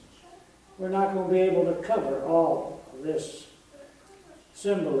 We're not going to be able to cover all of this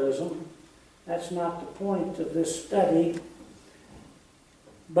symbolism. That's not the point of this study.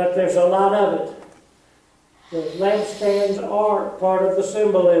 But there's a lot of it. The lampstands are part of the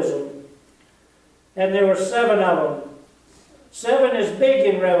symbolism. And there were 7 of them. 7 is big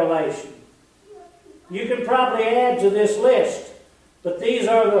in Revelation. You can probably add to this list. But these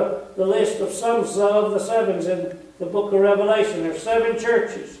are the list of some of the 7s in the book of Revelation. There's 7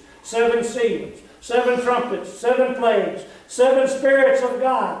 churches, 7 seals, 7 trumpets, 7 plagues, 7 spirits of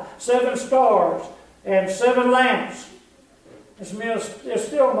God, 7 stars, and 7 lamps. There's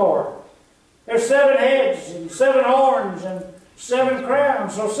still more. There's 7 heads and 7 horns and 7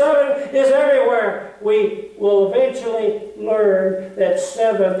 crowns. So 7 is everywhere. We will eventually learn that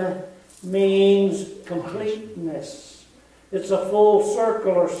 7 means completeness. It's a full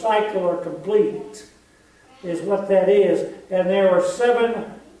circle or cycle or complete is what that is. And there were 7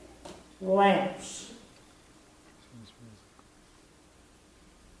 lamps.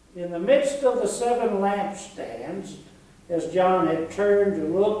 In the midst of the 7 lampstands, as John had turned to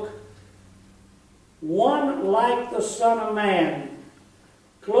look, one like the Son of Man,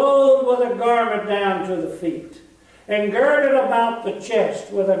 clothed with a garment down to the feet, and girded about the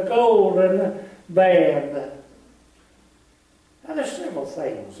chest with a golden band. Now there's several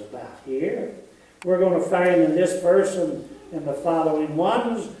things about here. We're going to find in this verse and in the following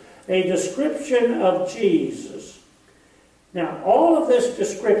ones a description of Jesus. Now all of this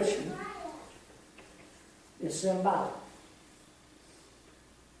description is symbolic.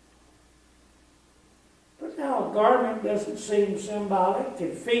 But now a garment doesn't seem symbolic,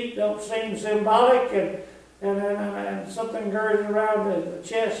 and feet don't seem symbolic, and something girded around the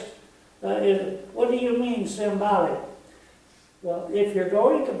chest. What do you mean symbolic? Well, if you're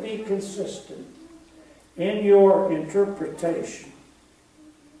going to be consistent in your interpretation,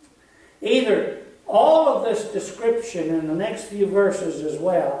 either all of this description in the next few verses as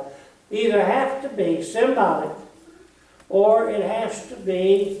well either have to be symbolic or it has to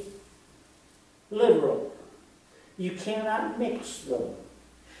be literal. You cannot mix them.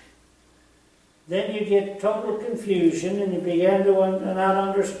 Then you get total confusion and you begin to not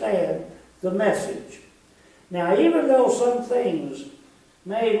understand the message. Now, even though some things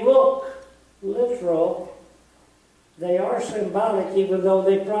may look literal, they are symbolic, even though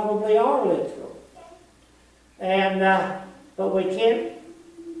they probably are literal. And but we can't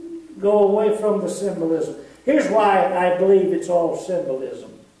go away from the symbolism. Here's why I believe it's all symbolism.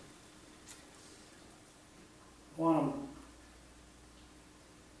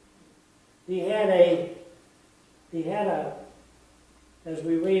 He had a, as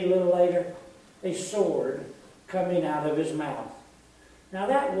we read a little later, a sword coming out of his mouth. Now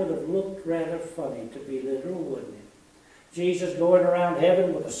that would have looked rather funny to be literal, wouldn't it? Jesus going around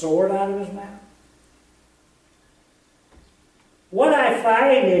heaven with a sword out of his mouth. What I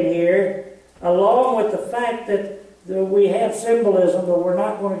find in here, along with the fact that we have symbolism, but we're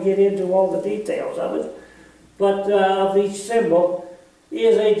not going to get into all the details of it, but of each symbol,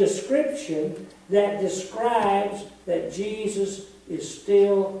 is a description that describes that Jesus is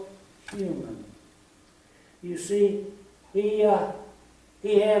still human. You see, he had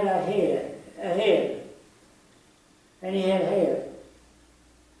a head, and he had hair.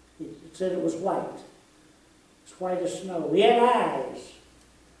 It said it was white. It's white as snow. He had eyes,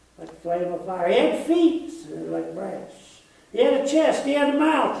 like a flame of fire. He had feet like brass. He had a chest. He had a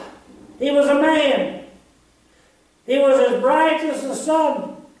mouth. He was a man. He was as bright as the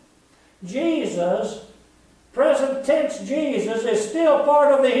sun. Jesus, present tense Jesus, is still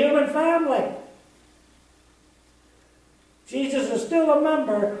part of the human family. Jesus is still a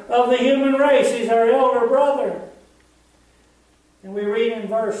member of the human race. He's our elder brother. And we read in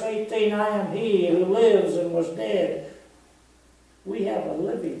verse 18, I am he who lives and was dead. We have a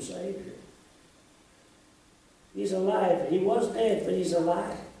living Savior. He's alive. He was dead, but he's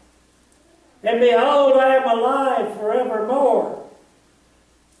alive. And behold, I am alive forevermore.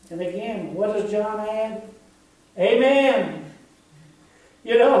 And again, what does John add? Amen.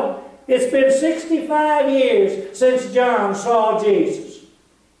 You know, it's been 65 years since John saw Jesus.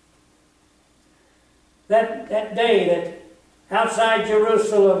 That day that outside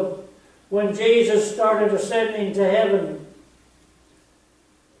Jerusalem, when Jesus started ascending to heaven,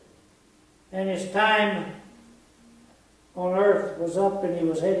 and his time on earth was up and he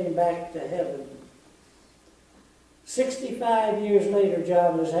was heading back to heaven. 65 years later,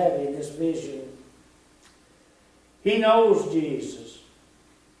 John is having this vision. He knows Jesus.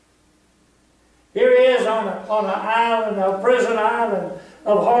 Here he is on an island, a prison island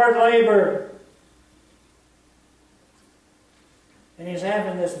of hard labor. And he's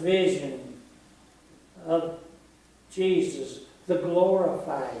having this vision of Jesus, the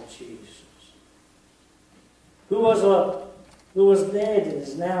glorified Jesus, who was dead and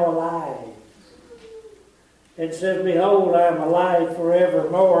is now alive. And said, behold, I am alive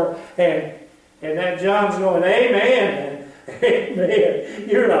forevermore. And that John's going, amen, amen.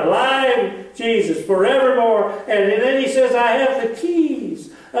 You're alive, Jesus, forevermore. And then he says, I have the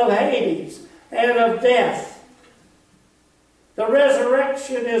keys of Hades and of death. The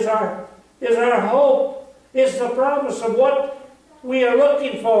resurrection is our hope. It's the promise of what we are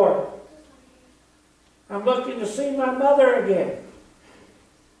looking for. I'm looking to see my mother again.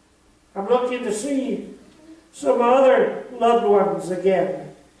 I'm looking to see some other loved ones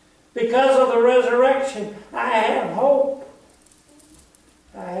again. Because of the resurrection, I have hope.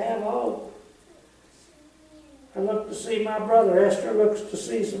 I have hope. I look to see my brother. Esther looks to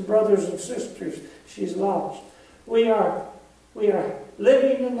see some brothers and sisters she's lost. We are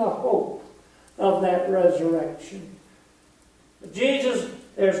living in the hope of that resurrection. But Jesus,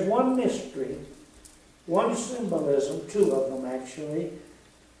 there's one mystery, one symbolism, two of them actually,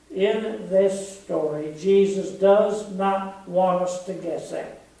 in this story. Jesus does not want us to guess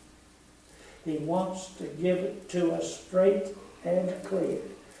at. He wants to give it to us straight and clear.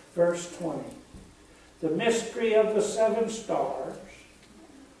 Verse 20. The mystery of the 7 stars,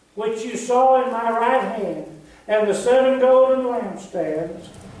 which you saw in my right hand, and the 7 golden lampstands.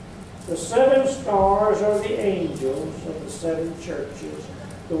 The 7 stars are the angels of the 7 churches.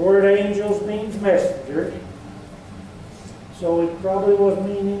 The word angels means messenger. So it probably was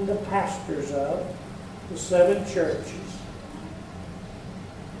meaning the pastors of the 7 churches.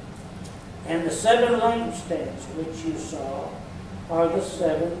 And the 7 lampstands which you saw are the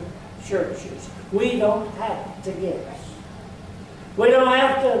 7 churches. We don't have to guess. We don't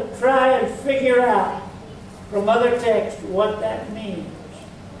have to try and figure out from other texts what that means.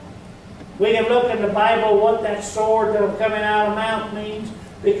 We can look in the Bible what that sword that was coming out of Mount means,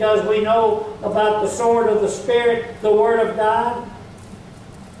 because we know about the sword of the Spirit, the Word of God.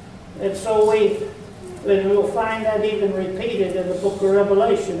 And so we'll find that even repeated in the book of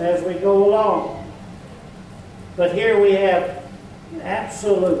Revelation as we go along. But here we have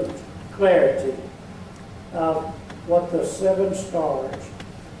absolute clarity of what the 7 stars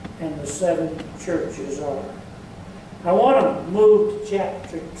and the 7 churches are. I want to move to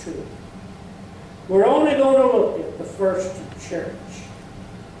chapter 2. We're only going to look at the first church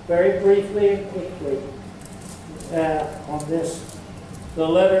very briefly and quickly on this, the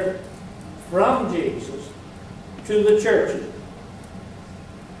letter from Jesus to the churches.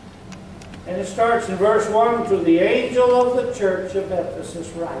 And it starts in verse 1, to the angel of the church of Ephesus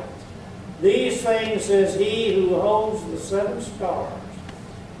write, these things says he who holds the 7 stars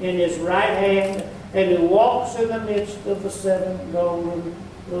in his right hand and who walks in the midst of the 7 golden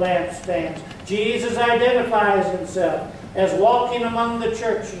lampstands. Jesus identifies himself as walking among the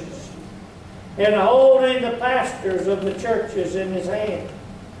churches and holding the pastors of the churches in his hand.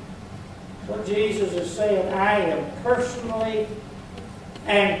 What Jesus is saying, I am personally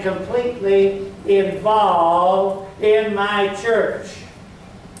and completely involved in my church,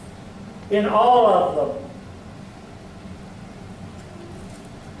 in all of them.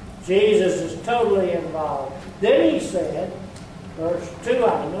 Jesus is totally involved. Then he said, verse 2,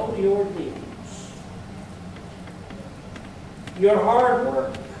 I know your deeds, your hard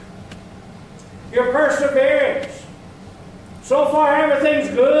work, your perseverance, So far everything's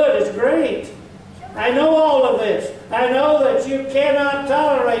good, it's great. I know all of this. I know that you cannot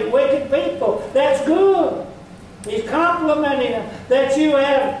tolerate wicked people. That's good. He's complimenting them. That you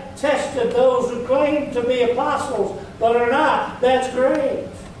have tested those who claim to be apostles but are not. That's great.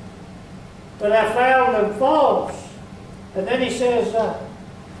 But I found them false. And then he says,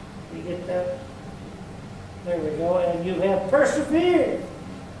 you get that? There we go. And you have persevered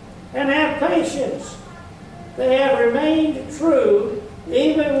and have patience. They have remained true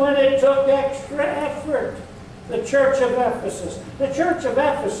even when it took extra effort. The church of Ephesus. The church of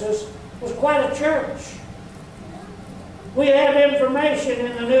Ephesus was quite a church. We have information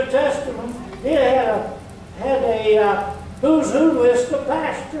in the New Testament. It had a who's who list of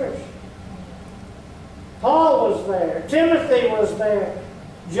pastors. Paul was there. Timothy was there.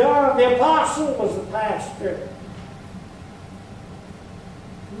 John the Apostle was the pastor.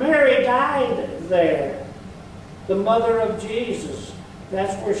 Mary died there. The mother of Jesus.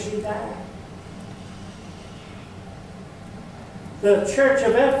 That's where she died. The church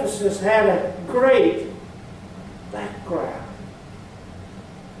of Ephesus had a great background.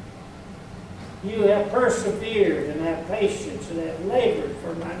 You have persevered and have patience and have labored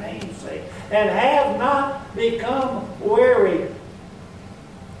for my name's sake and have not become weary.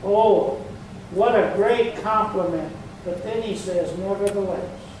 Oh, what a great compliment. But then he says, nevertheless,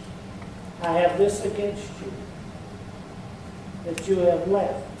 I have this against you, that you have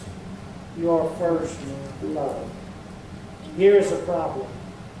left your first love. Here's a problem.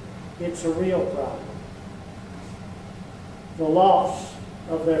 It's a real problem. The loss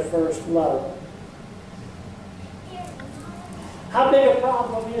of their first love. How big a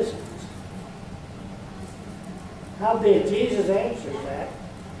problem is it? How big? Jesus answers that.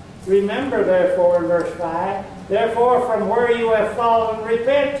 Remember, therefore, in verse 5, therefore, from where you have fallen,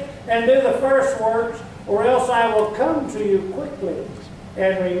 repent and do the first works, or else I will come to you quickly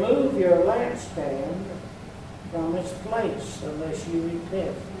and remove your lampstand from its place, unless you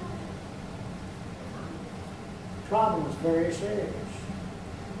repent. The problem is very serious.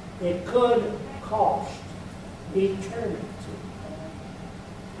 It could cost eternity.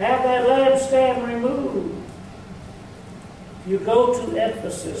 Have that lampstand removed. You go to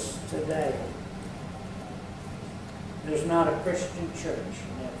Ephesus today. There's not a Christian church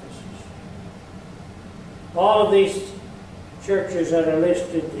in Ephesus. All of these churches that are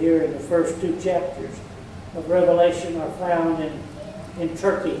listed here in the first 2 chapters of Revelation are found in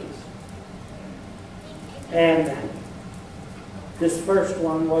Turkey. And this first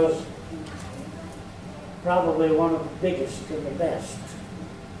one was probably one of the biggest and the best.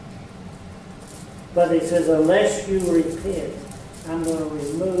 But he says, unless you repent, I'm going to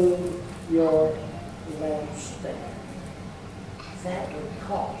remove your lampstand. That would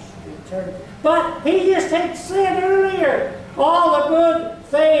cost eternity. But he just had said earlier, all the good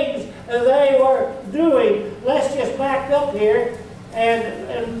things they were doing. Let's just back up here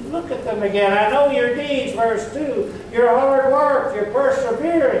and look at them again. I know your deeds, verse 2, your hard work, your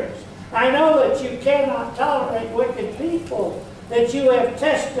perseverance. I know that you cannot tolerate wicked people, that you have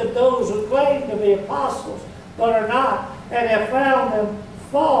tested those who claim to be apostles, but are not, and have found them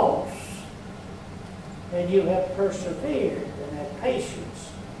false. And you have persevered and have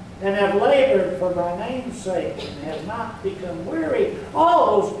patience, and have labored for my name's sake, and have not become weary.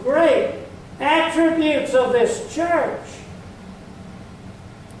 All those great attributes of this church.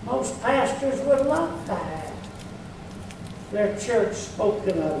 Most pastors would love to have their church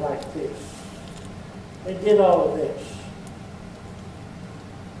spoken of like this. They did all of this.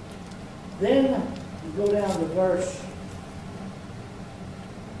 Then you go down to verse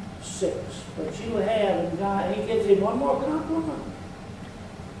 6. But you have, and God, he gives him one more compliment.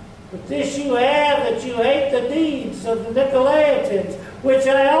 But this you have, that you hate the deeds of the Nicolaitans, which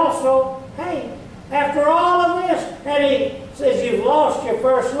I also hate. After all of this, and he says you've lost your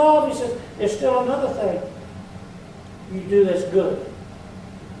first love, he says there's still another thing. You do this good.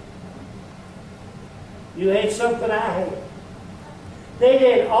 You hate something I hate. They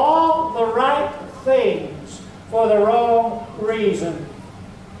did all the right things for the wrong reason.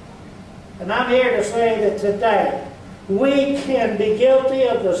 And I'm here to say that today we can be guilty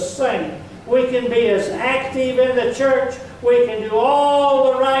of the same. We can be as active in the church. We can do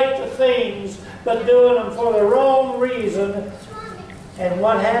all the right things, but doing them for the wrong reason. And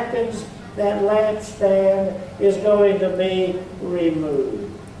what happens? That lampstand is going to be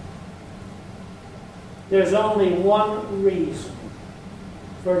removed. There's only one reason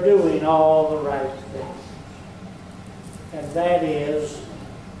for doing all the right things. And that is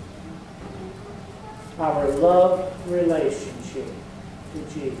our love relationship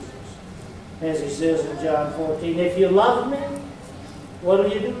to Jesus. As he says in John 14, if you love me, What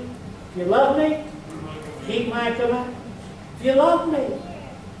do you do? If you love me, keep my commandments. If you love me.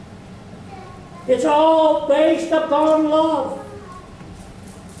 It's all based upon love.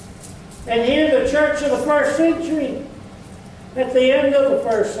 And here the church of the first century, at the end of the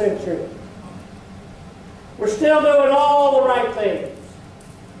first century, we're still doing all the right things,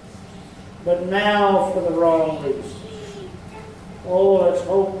 but now for the wrong reasons. Oh, let's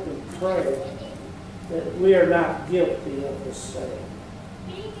hope and pray that we are not guilty of the same.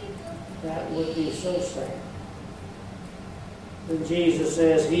 That would be so sad. Then Jesus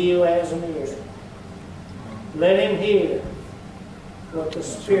says, he who has an ear, let him hear what the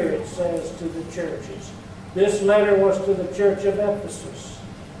Spirit says to the churches. This letter was to the church of Ephesus,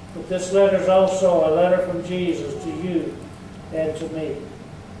 but this letter is also a letter from Jesus to you and to me.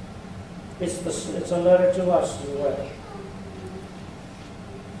 It's a letter to us as well.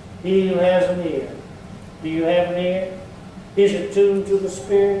 He who has an ear. Do you have an ear? Is it tuned to the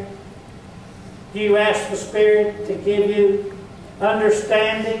Spirit? Do you ask the Spirit to give you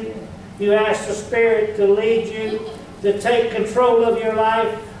understanding? Do you ask the Spirit to lead you, to take control of your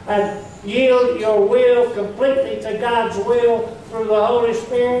life and yield your will completely to God's will through the Holy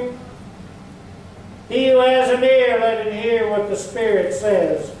Spirit? He who has an ear, let him hear what the Spirit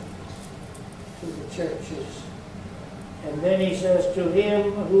says to the churches. And then he says, to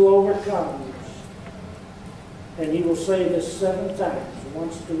him who overcomes. And he will say this 7 times,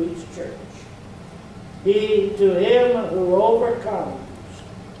 once to each church. To him who overcomes,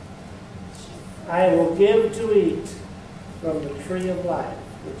 I will give to eat from the tree of life,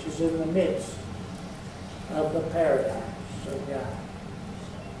 which is in the midst of the paradise of God.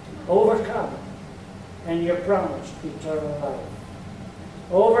 Overcome, and you're promised eternal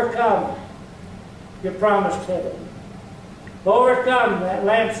life. Overcome, you're promised heaven. Overcome, that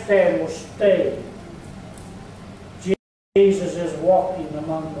lampstand will stay. Jesus is walking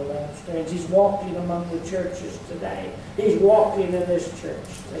among the lampstands. He's walking among the churches today. He's walking in this church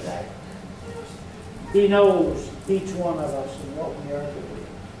today. He knows each one of us and what we are doing.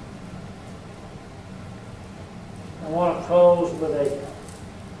 I want to close with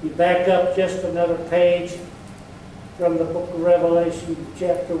you back up just another page from the book of Revelation,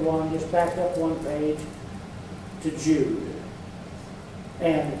 chapter 1. Just back up one page to Jude.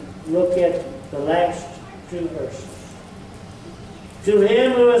 And look at the last 2 verses. To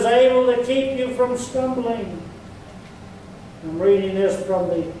him who is able to keep you from stumbling. I'm reading this from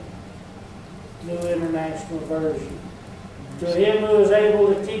the New International Version. To him who is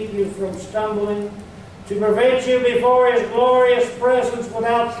able to keep you from stumbling, to prevent you before his glorious presence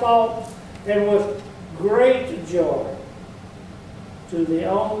without fault and with great joy. To the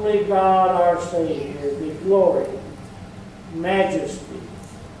only God our Savior be glory, majesty,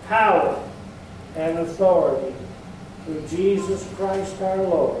 power, and authority through Jesus Christ our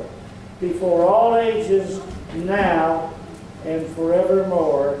Lord, before all ages, now and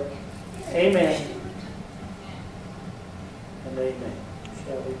forevermore. Amen. And amen.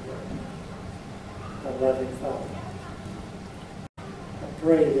 Shall we pray? Our loving Father, I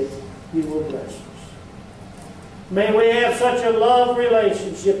pray that you will bless us. May we have such a love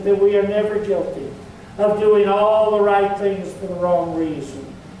relationship that we are never guilty of doing all the right things for the wrong reason,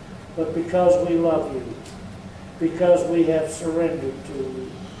 but because we love you, because we have surrendered to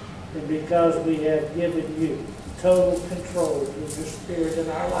you, and because we have given you total control of your Spirit in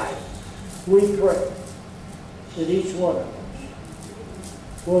our life, we pray that each one of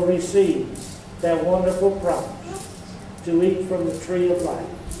us will receive that wonderful promise to eat from the tree of life,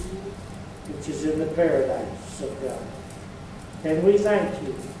 which is in the paradise of God. And we thank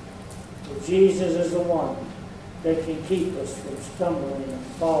you that Jesus is the one that can keep us from stumbling and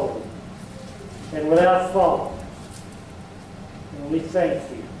falling, and without fault. And we thank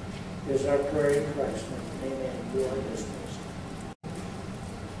you, is our prayer in Christ's name. Amen. You are dismissed.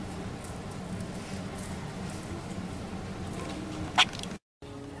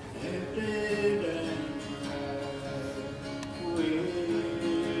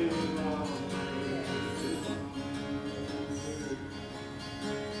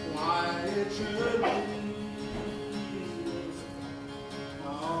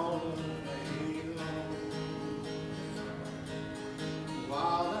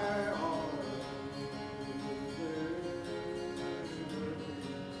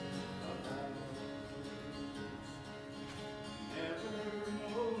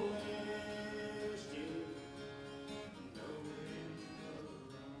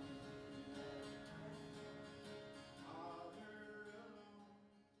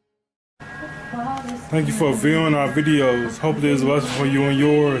 Thank you for viewing our videos. Hopefully it's a lesson for you and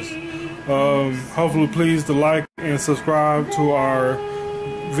yours. Hopefully please to like and subscribe to our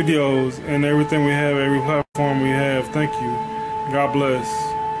videos and everything we have, every platform we have. Thank you. God bless.